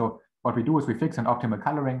part. So what we do is we fix an optimal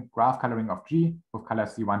coloring, graph coloring of G with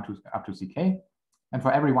colors C1 up to CK. And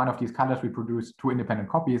for every one of these colors, we produce 2 independent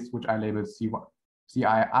copies, which I label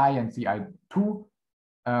CII and CI2,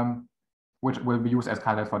 which will be used as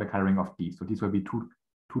colors for the coloring of D. So these will be 2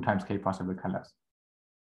 times K possible colors.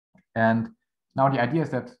 And now the idea is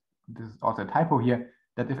that, this is also a typo here,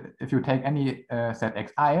 that if you take any set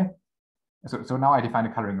xi, so now I define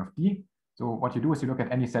the coloring of D. So what you do is you look at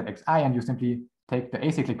any set xi and you simply take the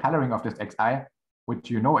acyclic coloring of this xi, which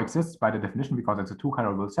you know exists by the definition because it's a 2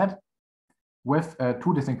 colorable set, with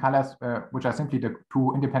 2 distinct colors, which are simply the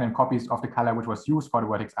 2 independent copies of the color which was used for the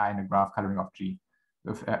vertex I in the graph coloring of G.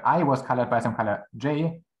 If I was colored by some color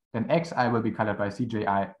J, then xi will be colored by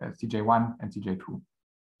CJ1 and CJ2.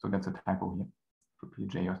 So that's a typo here. Should be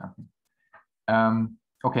J or something.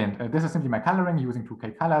 Okay, and this is simply my coloring using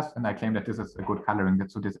 2K colors, and I claim that this is a good coloring,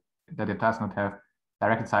 that it does not have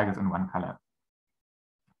directed cycles in one color.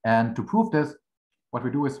 And to prove this, what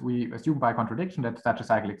we do is we assume by contradiction that such a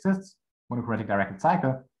cycle exists, monochromatic directed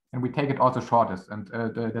cycle, and we take it also shortest. And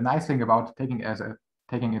the nice thing about taking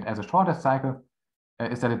it as a shortest cycle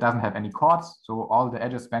is that it doesn't have any chords, so all the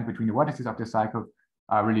edges spanned between the vertices of this cycle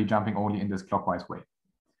are really jumping only in this clockwise way.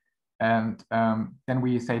 And then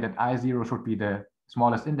we say that I0 should be the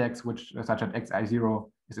smallest index, which such that xi0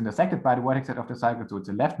 is intersected by the vertex set of the cycle. So it's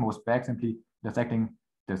the leftmost back simply intersecting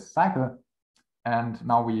this cycle. And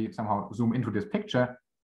now we somehow zoom into this picture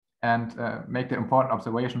and make the important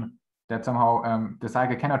observation that somehow the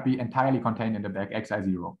cycle cannot be entirely contained in the back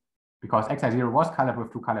xi0, because xi0 was colored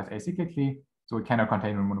with two colors acyclically, so it cannot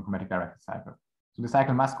contain a monochromatic directed cycle. So the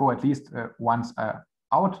cycle must go at least once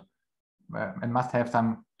out and must have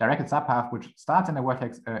some directed subpath which starts in a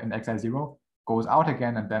vertex in xi0, goes out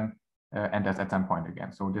again, and then enters at some point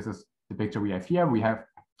again. So this is the picture we have here. We have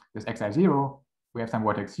this xi0, we have some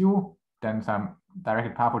vertex u, then some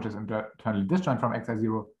directed path which is internally disjoint from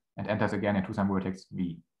xi0 and enters again into some vertex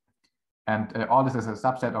v. And all this is a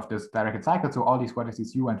subset of this directed cycle. So all these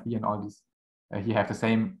vertices u and v and all these here have the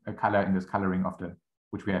same color in this coloring of the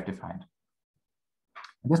which we have defined.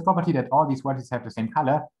 And this property that all these vertices have the same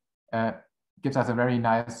color gives us a very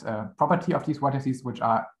nice property of these vertices which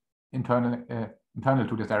are internal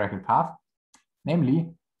to this directed path. Namely,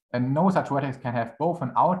 no such vertex can have both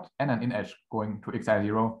an out and an in edge going to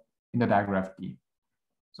xi0 in the digraph D.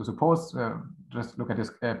 So suppose, just look at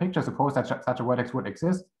this picture, suppose that such a vertex would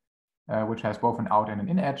exist, which has both an out and an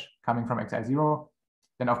in edge coming from xi0.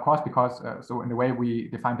 Then of course, because, so in the way we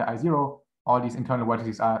define the I0, all these internal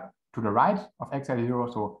vertices are to the right of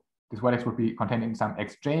xi0. So this vertex would be contained in some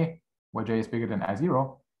xj, where j is bigger than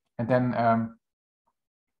I0. And then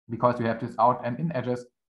because you have this out and in edges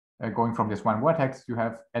going from this one vertex, you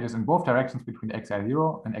have edges in both directions between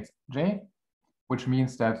xi0 and xj, which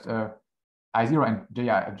means that I0 and j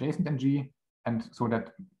are adjacent in G. And so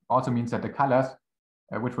that also means that the colors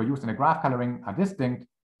which were used in the graph coloring are distinct.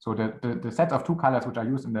 So the sets of two colors which are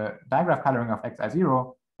used in the digraph coloring of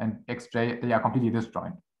xi0 and xj, they are completely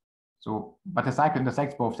disjoint. So, but the cycle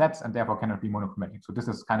intersects both sets and therefore cannot be monochromatic. So this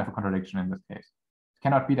is kind of a contradiction in this case. It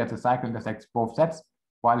cannot be that the cycle intersects both sets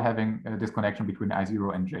while having a disconnection between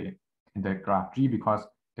I0 and j in the graph G, because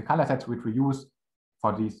the color sets which we use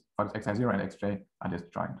for this xi0 and xj are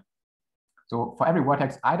disjoint. So for every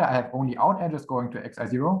vertex, either I have only out edges going to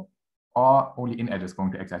xi0 or only in edges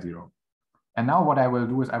going to xi0. And now what I will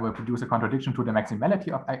do is I will produce a contradiction to the maximality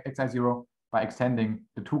of xi0 by extending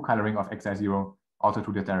the two coloring of xi0 also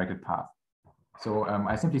to this directed path. So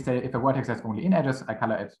I simply say if a vertex has only in edges, I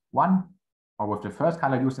color it 1, or with the first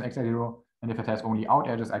color used in xi0. And if it has only out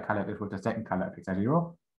edges, I color it with the second color of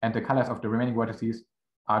xi0. And the colors of the remaining vertices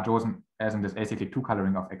are chosen as in this acyclic two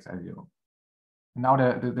coloring of xi0. Now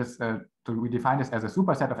so we define this as a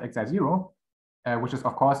superset of xi0, which is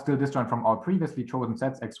of course still disjoint from all previously chosen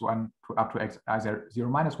sets x1 to up to xi0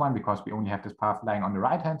 minus 1, because we only have this path lying on the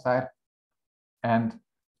right hand side. And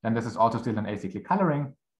then this is also still an acyclic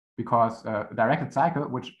coloring, because a directed cycle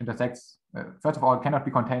which intersects, first of all, cannot be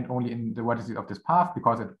contained only in the vertices of this path,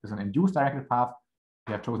 because it is an induced directed path.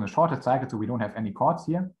 We have chosen a shortest cycle, so we don't have any chords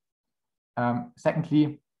here.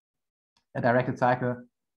 Secondly, a directed cycle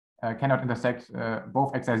cannot intersect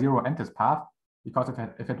both xi0 and this path, because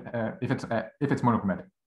if it's monochromatic.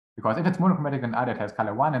 Because if it's monochromatic, then either it has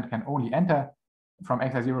color 1 and can only enter from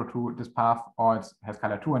xi0 to this path, or it has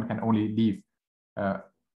color 2 and can only leave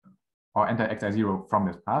or enter xi0 from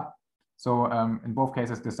this path. So in both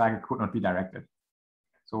cases, this cycle could not be directed.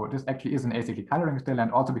 So this actually is an acyclic coloring still,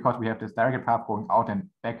 and also because we have this directed path going out and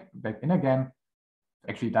back in again,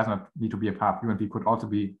 actually it does not need to be a path. U and V could also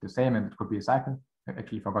be the same, and it could be a cycle. I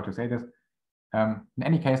actually forgot to say this. In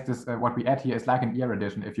any case, this what we add here is like an ear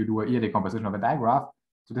addition if you do an ear decomposition of a digraph.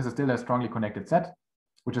 So this is still a strongly connected set,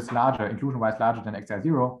 which is larger, inclusion-wise larger than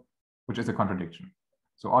xi0, which is a contradiction.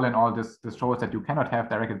 So all in all, this shows that you cannot have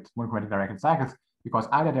monochromatic directed cycles, because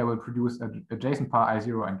either they will produce an adjacent pair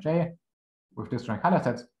I0 and J with disjoint color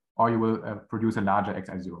sets, or you will produce a larger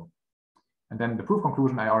xi0. And then the proof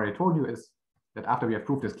conclusion I already told you is that after we have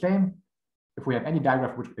proved this claim, if we have any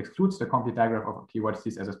digraph which excludes the complete digraph of T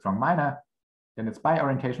vertices as a strong minor, then its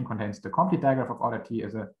bi-orientation contains the complete digraph of order T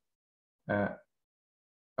as a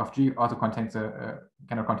of G also contains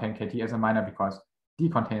cannot contain KT as a minor, because D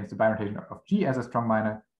contains the bi-orientation of G as a strong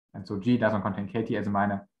minor, and so G doesn't contain KT as a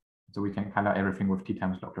minor. So we can color everything with T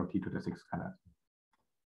times log T to the 6 colors.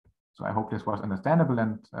 So I hope this was understandable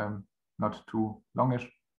and not too longish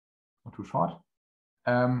or too short.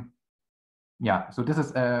 Yeah, so this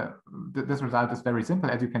is this result is very simple,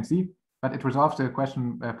 as you can see, but it resolves the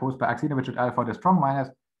question posed by Aksinovic et al. For the strong minors,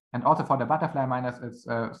 and also for the butterfly minors. It's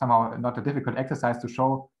somehow not a difficult exercise to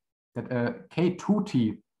show that a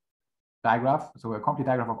K2T digraph, so a complete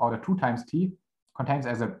digraph of order 2 times T, contains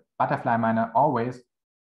as a butterfly minor always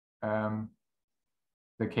the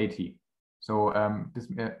KT. So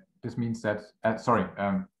this means that,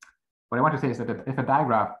 what I want to say is that if a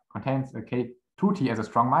digraph contains a K2T as a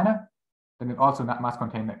strong minor, then it also must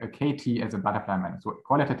contain a KT as a butterfly minor. So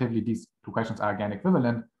qualitatively, these two questions are again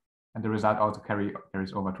equivalent. and the result also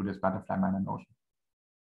carries over to this butterfly minor notion.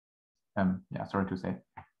 Yeah, sorry to say.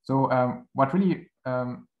 So what really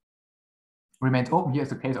remains open here is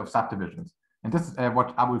the case of subdivisions. And this is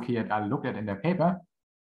what Abul-Key et al. Looked at in their paper.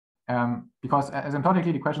 Because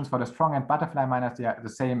asymptotically, the questions for the strong and butterfly minors, they are the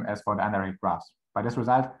same as for the undirected graphs. By this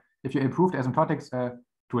result, if you improve the asymptotics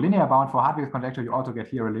to a linear bound for Hartwig's conjecture, you also get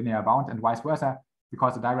here a linear bound, and vice versa.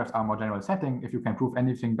 Because the digraphs are a more general setting, if you can prove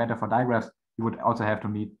anything better for digraphs, you would also have to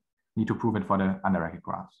need to prove it for the undirected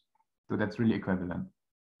graphs. So that's really equivalent.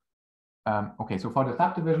 Okay, so for the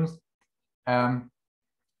subdivisions,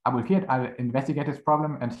 Abul-Key et al. Investigated this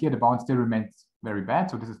problem, and here the bound still remains very bad.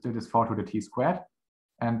 So this is still this 4 to the t squared.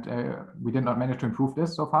 And we did not manage to improve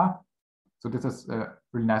this so far. So this is a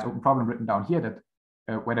really nice open problem written down here that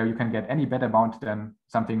whether you can get any better bound than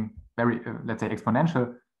something very, let's say,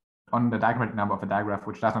 exponential on the diagrammatic number of a digraph,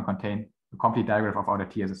 which does not contain a complete digraph of order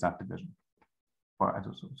t as a subdivision.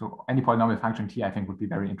 So any polynomial function t, I think, would be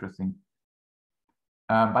very interesting.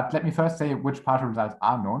 But let me first say which partial results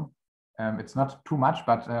are known. It's not too much,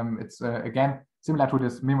 but it's, again, similar to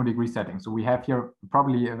this minimum degree setting. So we have here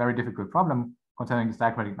probably a very difficult problem concerning this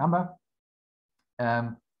diacritic number.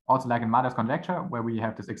 Also like in Mada's conjecture, where we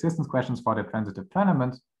have this existence questions for the transitive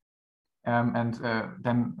tournament.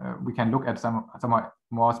 Then we can look at some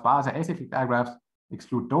more sparse acyclic digraphs,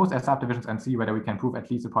 exclude those as subdivisions, and see whether we can prove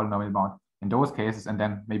at least a polynomial bound in those cases, and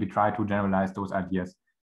then maybe try to generalize those ideas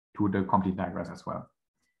to the complete digraphs as well.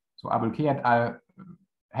 So Abul-Key et al.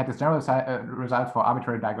 Had this general result for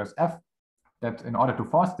arbitrary digraphs f, that in order to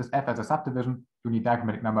force this f as a subdivision, you need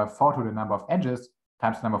diagrammatic number 4 to the number of edges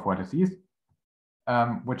times the number of vertices,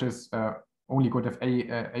 which is only good if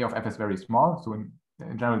a of f is very small. So in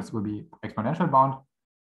general, this will be exponential bound.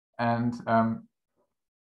 And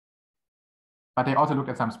but they also looked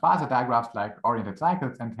at some sparser digraphs like oriented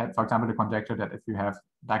cycles, and had, for example, the conjecture that if you have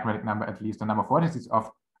diagrammatic number at least the number of vertices of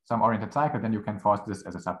some oriented cycle, then you can force this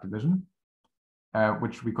as a subdivision,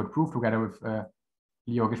 which we could prove together with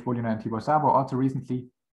Leo Gispolino and Tibor Sabo also recently.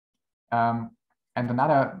 And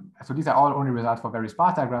another, so these are all only results for very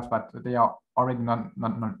sparse digraphs, but they are already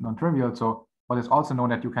non-trivial. So what is also known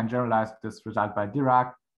that you can generalize this result by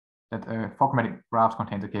Dirac, that four-chromatic graphs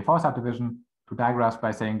contains a K4 subdivision, to digraphs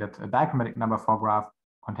by saying that a dichromatic number 4 graph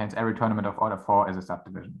contains every tournament of order 4 as a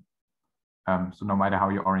subdivision. So no matter how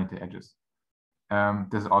you orient the edges.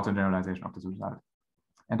 This is also a generalization of this result.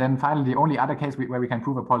 And then finally, the only other case where we can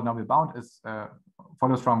prove a polynomial bound is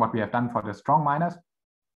follows from what we have done for the strong minors.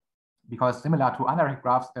 Because similar to undirected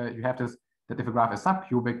graphs, you have this, that if a graph is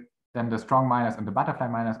subcubic, then the strong minors and the butterfly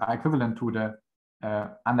minors are equivalent to the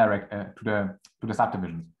to the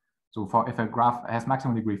subdivisions. So for if a graph has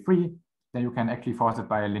maximum degree 3, then you can actually force it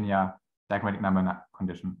by a linear diagrammatic number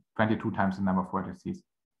condition, 22 times the number of vertices.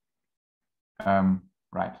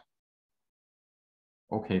 Right.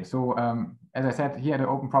 Okay, so as I said, here the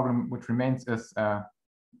open problem which remains is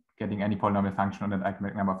getting any polynomial function on the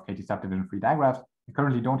diagrammatic number of KT subdivision free digraphs. We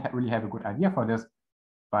currently don't really have a good idea for this,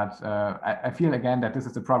 but I feel again that this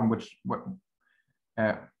is a problem which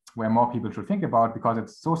where more people should think about, because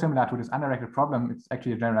it's so similar to this undirected problem. It's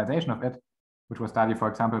actually a generalization of it, which was studied, for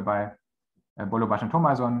example, by Bolobash and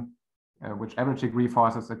Thomason, which average degree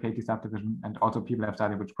forces a KT subdivision, and also people have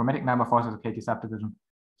studied which chromatic number forces a KT subdivision.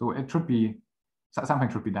 So it should be, something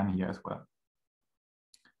should be done here as well.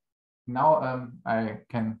 Now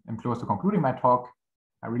I'm close to concluding my talk.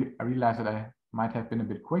 I realize that I might have been a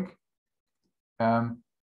bit quick. The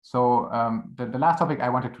last topic I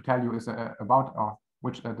wanted to tell you is about, or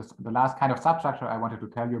which the last kind of substructure I wanted to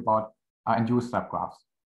tell you about are induced subgraphs.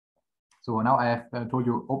 So now I have told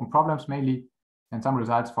you open problems mainly, and some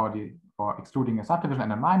results for excluding a subdivision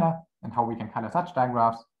and a minor, and how we can color such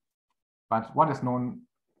digraphs. But what is known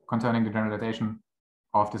concerning the generalization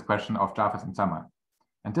of this question of Jarvis and Summer?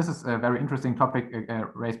 And this is a very interesting topic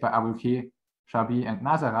raised by Abul-Key, Shabi, and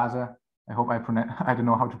Nazaraze. I hope I don't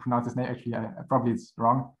know how to pronounce this name. Actually, probably it's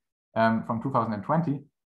wrong. From 2020,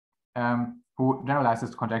 who generalized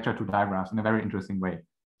this conjecture to digraphs in a very interesting way.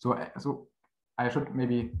 So I should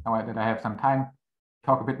maybe, now that I have some time,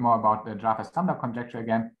 talk a bit more about the Jarvis-Sumner conjecture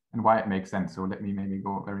again and why it makes sense. So let me maybe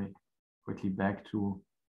go very quickly back to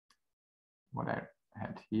what I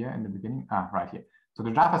had here in the beginning. Right here. So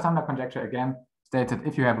the Jarvis-Sumner conjecture again states that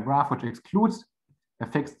if you have a graph which excludes a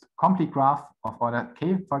fixed complete graph of order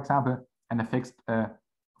k, for example, and a fixed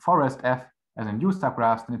forest f as induced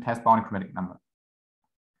subgraphs, then it has bounded chromatic number.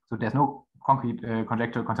 So there's no concrete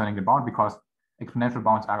conjecture concerning the bound, because exponential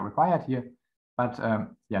bounds are required here. But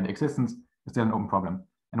yeah, the existence is still an open problem.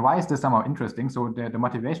 And why is this somehow interesting? So the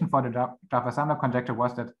motivation for the Jarvis-Sumner conjecture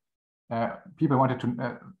was that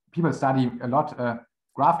people study a lot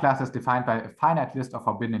graph class is defined by a finite list of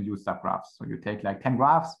forbidden induced subgraphs. So you take like 10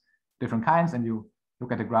 graphs, different kinds, and you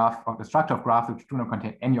look at the graph of the structure of graphs which do not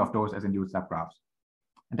contain any of those as induced subgraphs.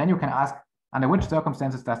 And then you can ask, under which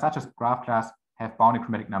circumstances does such a graph class have bounded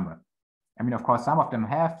chromatic number? I mean, of course, some of them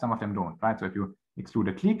have, some of them don't, right? So if you exclude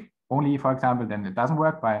a clique only, for example, then it doesn't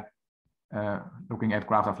work by looking at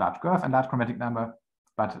graphs of large girth and large chromatic number.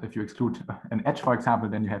 But if you exclude an edge, for example,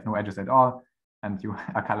 then you have no edges at all, and you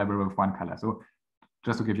are colorable with one color. So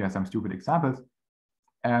just to give you some stupid examples.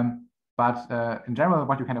 But in general,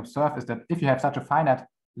 what you can observe is that if you have such a finite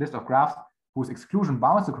list of graphs whose exclusion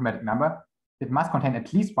bounds the chromatic number, it must contain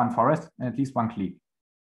at least one forest and at least one clique.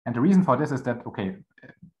 And the reason for this is that, okay,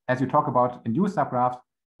 as you talk about induced subgraphs,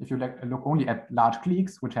 if you look only at large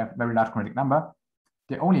cliques, which have very large chromatic number,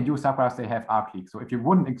 the only induced subgraphs they have are cliques. So if you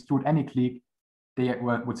wouldn't exclude any clique, they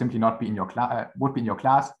would simply not be in your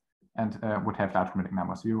class, and would have large chromatic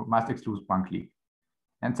numbers. So you must exclude one clique.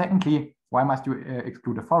 And secondly, why must you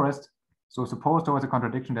exclude a forest? So suppose there was a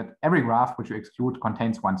contradiction that every graph which you exclude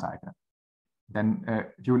contains one cycle. Then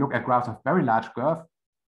if you look at graphs of very large girth,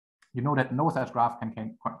 you know that no such graph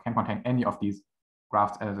can contain any of these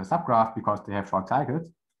graphs as a subgraph because they have short cycles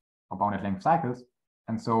or bounded length cycles.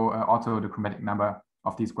 And so also the chromatic number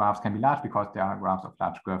of these graphs can be large because they are graphs of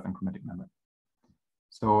large girth and chromatic number.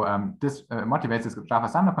 So this motivates this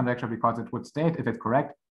Jaffa-Sumner conjecture because it would state, if it's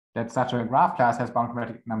correct, that such a graph class has bounded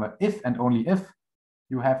chromatic number if and only if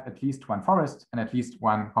you have at least one forest and at least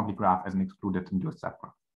one complete graph as an excluded induced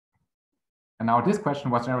subgraph. And now this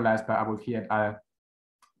question was generalized by Abulki et al.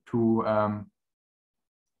 To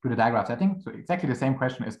the digraph setting. So exactly the same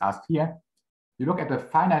question is asked here. You look at the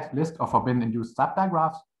finite list of forbidden induced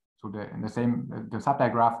subdigraphs. So the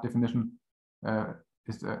subdigraph definition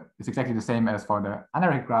is exactly the same as for the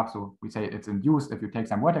undirected graph. So we say it's induced if you take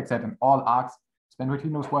some vertex set and all arcs span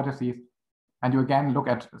between those vertices. And you again look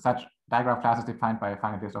at such digraph classes defined by a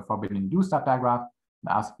finite list of forbidden induced subdigraph and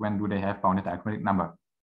ask when do they have bounded dichromatic number.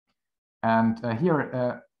 And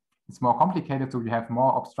here it's more complicated, so you have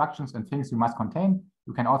more obstructions and things you must contain.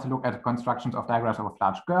 You can also look at constructions of digraphs of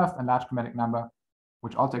large girth and large chromatic number,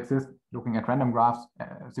 which also exist, looking at random graphs,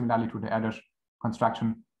 similarly to the Erdős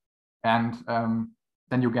construction. And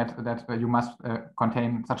then you get that you must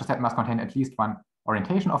contain, such a set must contain at least one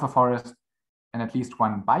orientation of a forest and at least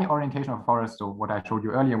one bi-orientation of a forest. So what I showed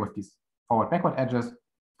you earlier with these forward-backward edges,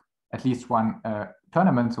 at least one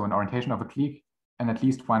tournament, so an orientation of a clique, and at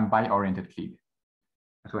least one bi-oriented clique.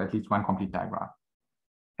 So at least one complete digraph.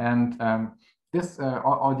 And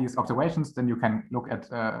all these observations, then you can look at,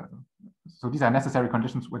 so these are necessary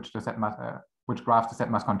conditions which the set must, which graphs the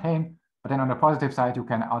set must contain. But then on the positive side, you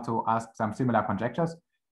can also ask some similar conjectures.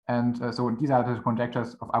 And so these are the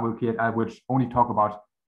conjectures of Abulki et al. Which only talk about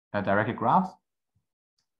directed graphs.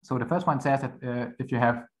 So the first one says that if you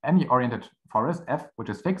have any oriented forest F, which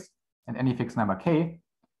is fixed, and any fixed number K,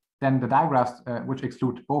 then the digraphs which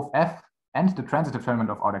exclude both F and the transitive element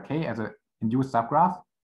of order K as an induced subgraph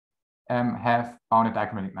have bounded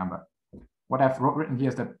dichromatic number. What I've written here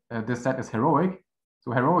is that this set is heroic.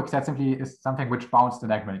 So heroic set simply is something which bounds the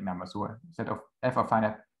dichromatic number. So a set of F of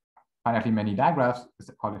finitely many digraphs is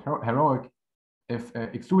called heroic if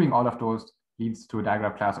excluding all of those leads to a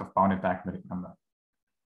digraph class of bounded dichromatic number.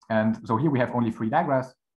 And so here we have only 3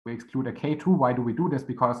 digraphs. We exclude a K2. Why do we do this?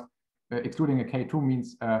 Because excluding a K2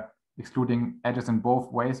 means excluding edges in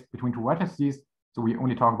both ways between 2 vertices. So we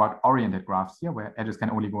only talk about oriented graphs here where edges can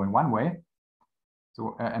only go in one way.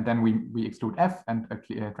 So and then we exclude F and a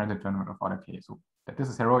transitive tournament of order K. So that this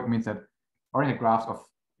is heroic means that oriented graphs of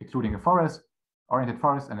excluding a forest, oriented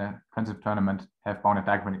forest, and a transitive tournament have bounded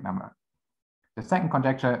dichromatic number. The second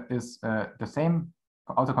conjecture is the same,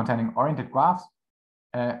 also containing oriented graphs,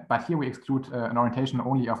 but here we exclude an orientation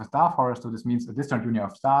only of a star forest. So this means a disjoint union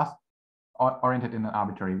of stars oriented in an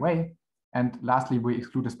arbitrary way. And lastly, we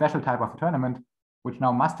exclude a special type of a tournament, which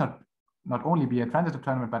now must not only be a transitive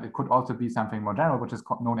tournament, but it could also be something more general, which is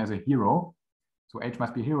known as a hero. So H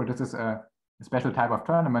must be hero. This is a special type of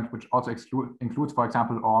tournament, which also includes, for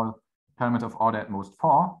example, all tournaments of order at most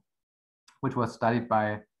 4, which was studied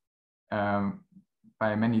by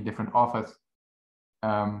many different authors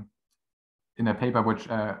in a paper which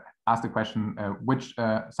asked the question, which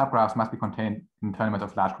subgraphs must be contained in tournaments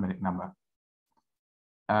of large chromatic number.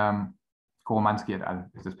 Koromansky et al.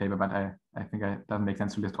 Is this paper, but I think it doesn't make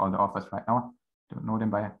sense to list all the authors right now. Don't know them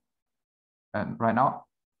by right now.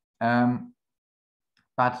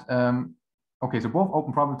 Okay, so both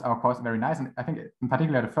open problems are of course very nice, and I think in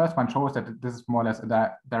particular the first one shows that this is more or less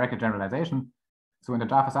a directed generalization. So in the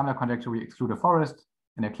Jaffa-Sumner conjecture, we exclude a forest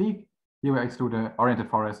in a clique. Here we exclude an oriented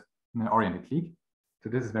forest in an oriented clique. So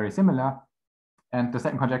this is very similar. And the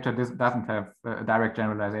second conjecture, this doesn't have a direct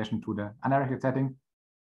generalization to the undirected setting,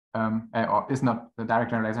 or is not the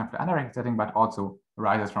direct generalization of the undirected setting, but also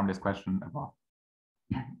arises from this question above.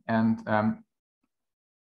 And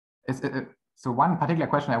so one particular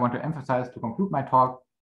question I want to emphasize to conclude my talk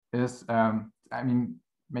is, I mean,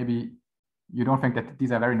 maybe you don't think that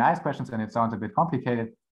these are very nice questions and it sounds a bit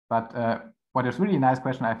complicated, but what is really a nice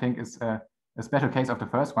question, I think, is a special case of the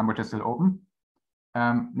first one, which is still open.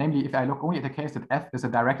 Namely, if I look only at the case that f is a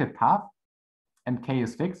directed path and k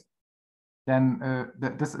is fixed, then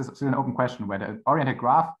this is still an open question where the oriented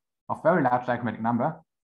graph of very large diachromatic number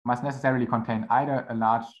must necessarily contain either a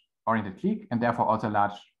large oriented clique and therefore also a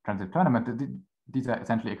large transitive tournament. These are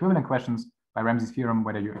essentially equivalent questions by Ramsey's theorem,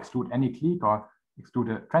 whether you exclude any clique or exclude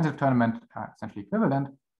a transitive tournament are essentially equivalent,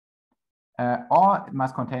 or it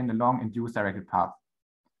must contain a long induced directed path.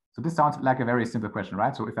 So this sounds like a very simple question,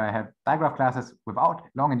 right? So if I have digraph classes without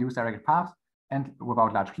long induced directed paths and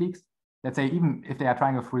without large cliques, let's say even if they are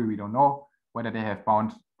triangle free, we don't know whether they have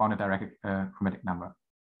bounded directed chromatic number,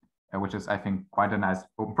 which is, I think, quite a nice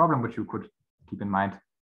open problem, which you could keep in mind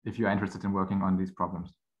if you are interested in working on these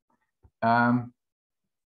problems.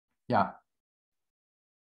 Yeah.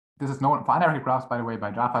 This is known for undirected graphs, by the way, by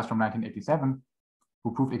Raphael from 1987,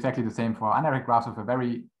 who proved exactly the same for undirected graphs with a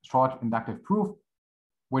very short inductive proof,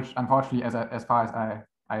 which unfortunately, as far as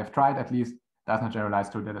I have tried at least, does not generalize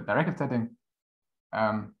to the directed setting.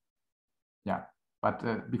 Yeah,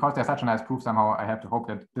 but because there's such a nice proof, somehow I have to hope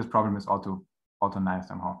that this problem is also nice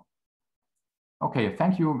somehow. Okay,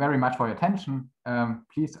 thank you very much for your attention.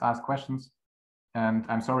 Please ask questions. And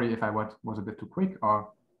I'm sorry if I was a bit too quick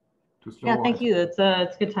or too slow. Yeah, thank you. It's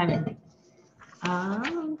good timing.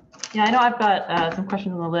 Yeah, I know I've got some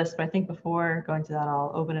questions on the list, but I think before going to that,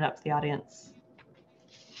 I'll open it up to the audience.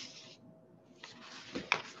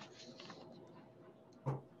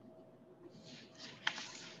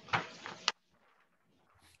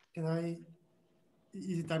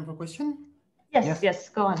 Is it time for question? Yes,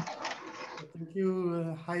 go on. Thank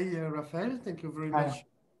you. Hi, Raphael. Thank you very much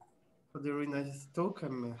for the very nice talk.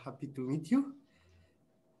 I'm happy to meet you.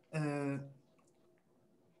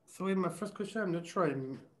 So in my first question, I'm not sure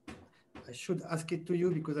I should ask it to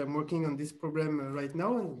you because I'm working on this problem right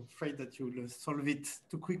now and I'm afraid that you'll solve it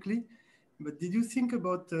too quickly. But did you think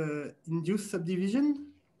about induced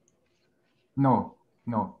subdivision? No.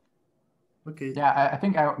 Okay. Yeah, I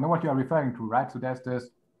think I know what you are referring to, right? So there's this,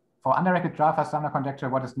 for undirected Java Steiner conjecture,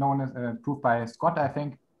 what is known as proved by Scott, I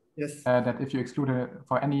think. Yes. That if you exclude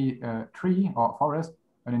for any tree or forest,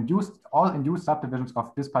 all induced subdivisions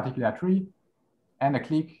of this particular tree and a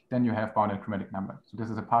clique, then you have bounded chromatic number. So this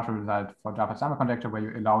is a partial result for Java Steiner conjecture where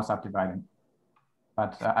you allow subdividing.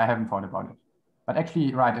 But I haven't thought about it. But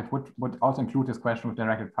actually, right, it would also include this question with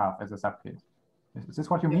directed path as a subcase. Is this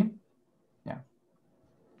what you mean? Yeah.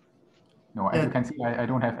 No, as you can see, I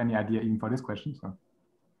don't have any idea even for this question. So,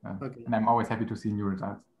 okay. And I'm always happy to see new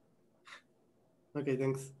results. Okay,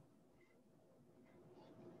 thanks.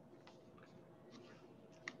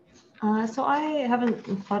 So I haven't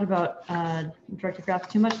thought about directed graphs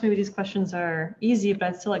too much. Maybe these questions are easy, but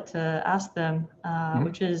I'd still like to ask them,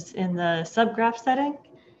 which is in the subgraph setting,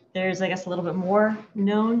 there's, I guess, a little bit more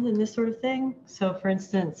known than this sort of thing. So for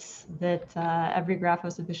instance, that every graph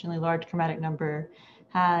of sufficiently large chromatic number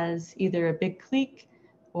has either a big clique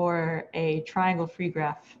or a triangle free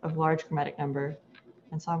graph of large chromatic number.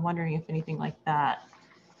 And so I'm wondering if anything like that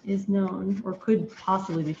is known or could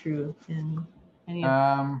possibly be true in any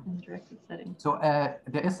of the directed setting. So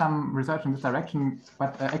there is some research in this direction,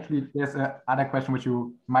 but actually there's another question which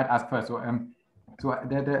you might ask first. So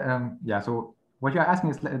so what you're asking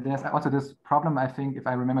is there's also this problem, I think, if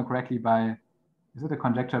I remember correctly, is it a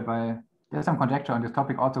conjecture there's some conjecture on this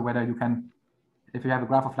topic also, whether you can, if you have a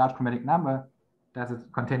graph of large chromatic number, does it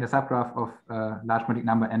contain a subgraph of large chromatic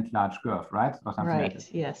number and large girth, right? Or something like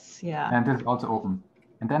that. Yes, yeah. And this is also open.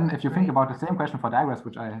 And then if you think about the same question for digraphs,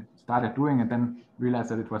 which I started doing and then realized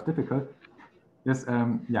that it was difficult, is,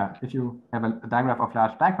 if you have a digraph of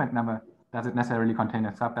large dichromatic number, does it necessarily contain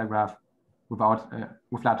a subdigraph with large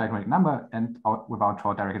dichromatic number and without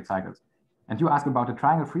short directed cycles? And you ask about the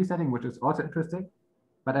triangle free setting, which is also interesting.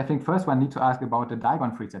 But I think first one needs to ask about the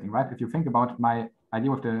diagon free setting, right? If you think about my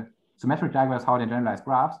idea of the symmetric digraphs, how they generalize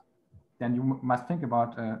graphs, then you must think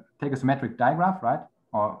about, take a symmetric digraph, right?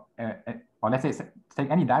 Or let's say,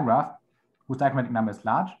 take any digraph whose dichromatic number is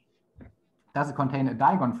large. Does it contain a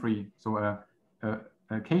diagon free, so a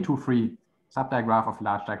K2 free subdigraph of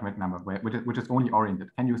large dichromatic number, which is only oriented?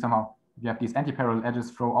 Can you somehow, if you have these antiparallel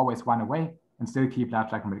edges, throw always one away and still keep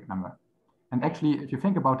large dichromatic number? And actually, if you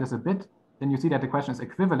think about this a bit, then you see that the question is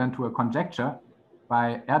equivalent to a conjecture by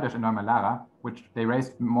Erdős and Neumann-Lara, which they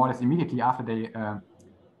raised more or less immediately after they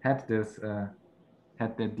had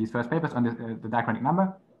these first papers on the diachromatic number.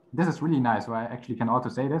 This is really nice, so I actually can also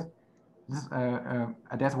say this.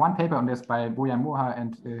 There's one paper on this by Boyan Moha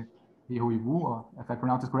and Hui Wu, or if I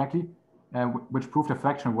pronounce this correctly, which proved a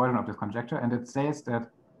fractional version of this conjecture, and it says that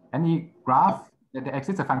any graph, that there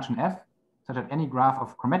exists a function f, such that any graph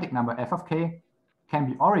of chromatic number f of k can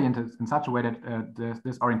be oriented in such a way that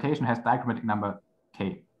this orientation has dichromatic number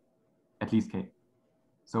k, at least k.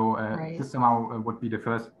 So this somehow would be the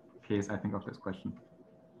first case, I think, of this question,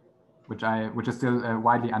 which is still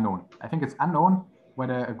widely unknown. I think it's unknown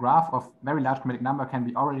whether a graph of very large chromatic number can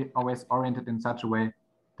be always oriented in such a way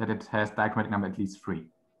that it has dichromatic number at least 3,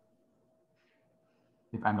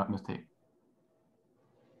 if I'm not mistaken.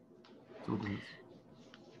 So this is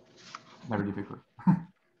very difficult,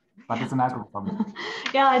 but it's a nice problem.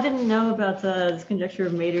 Yeah, I didn't know about this conjecture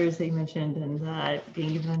of Mater's that you mentioned, and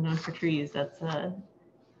being even unknown for trees. That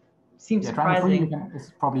seems surprising. Trying a free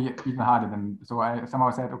is probably even harder than. So I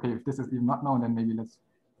somehow said, okay, if this is even not known, then maybe let's.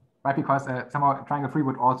 Right, because somehow triangle free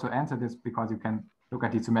would also answer this, because you can look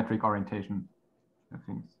at the symmetric orientation of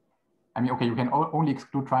things. I mean, okay, you can only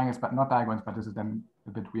exclude triangles, but not diagonals, but this is then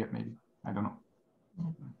a bit weird, maybe. I don't know.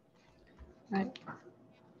 Right.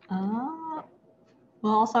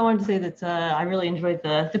 Well, also I wanted to say that I really enjoyed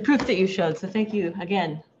the proof that you showed. So thank you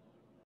again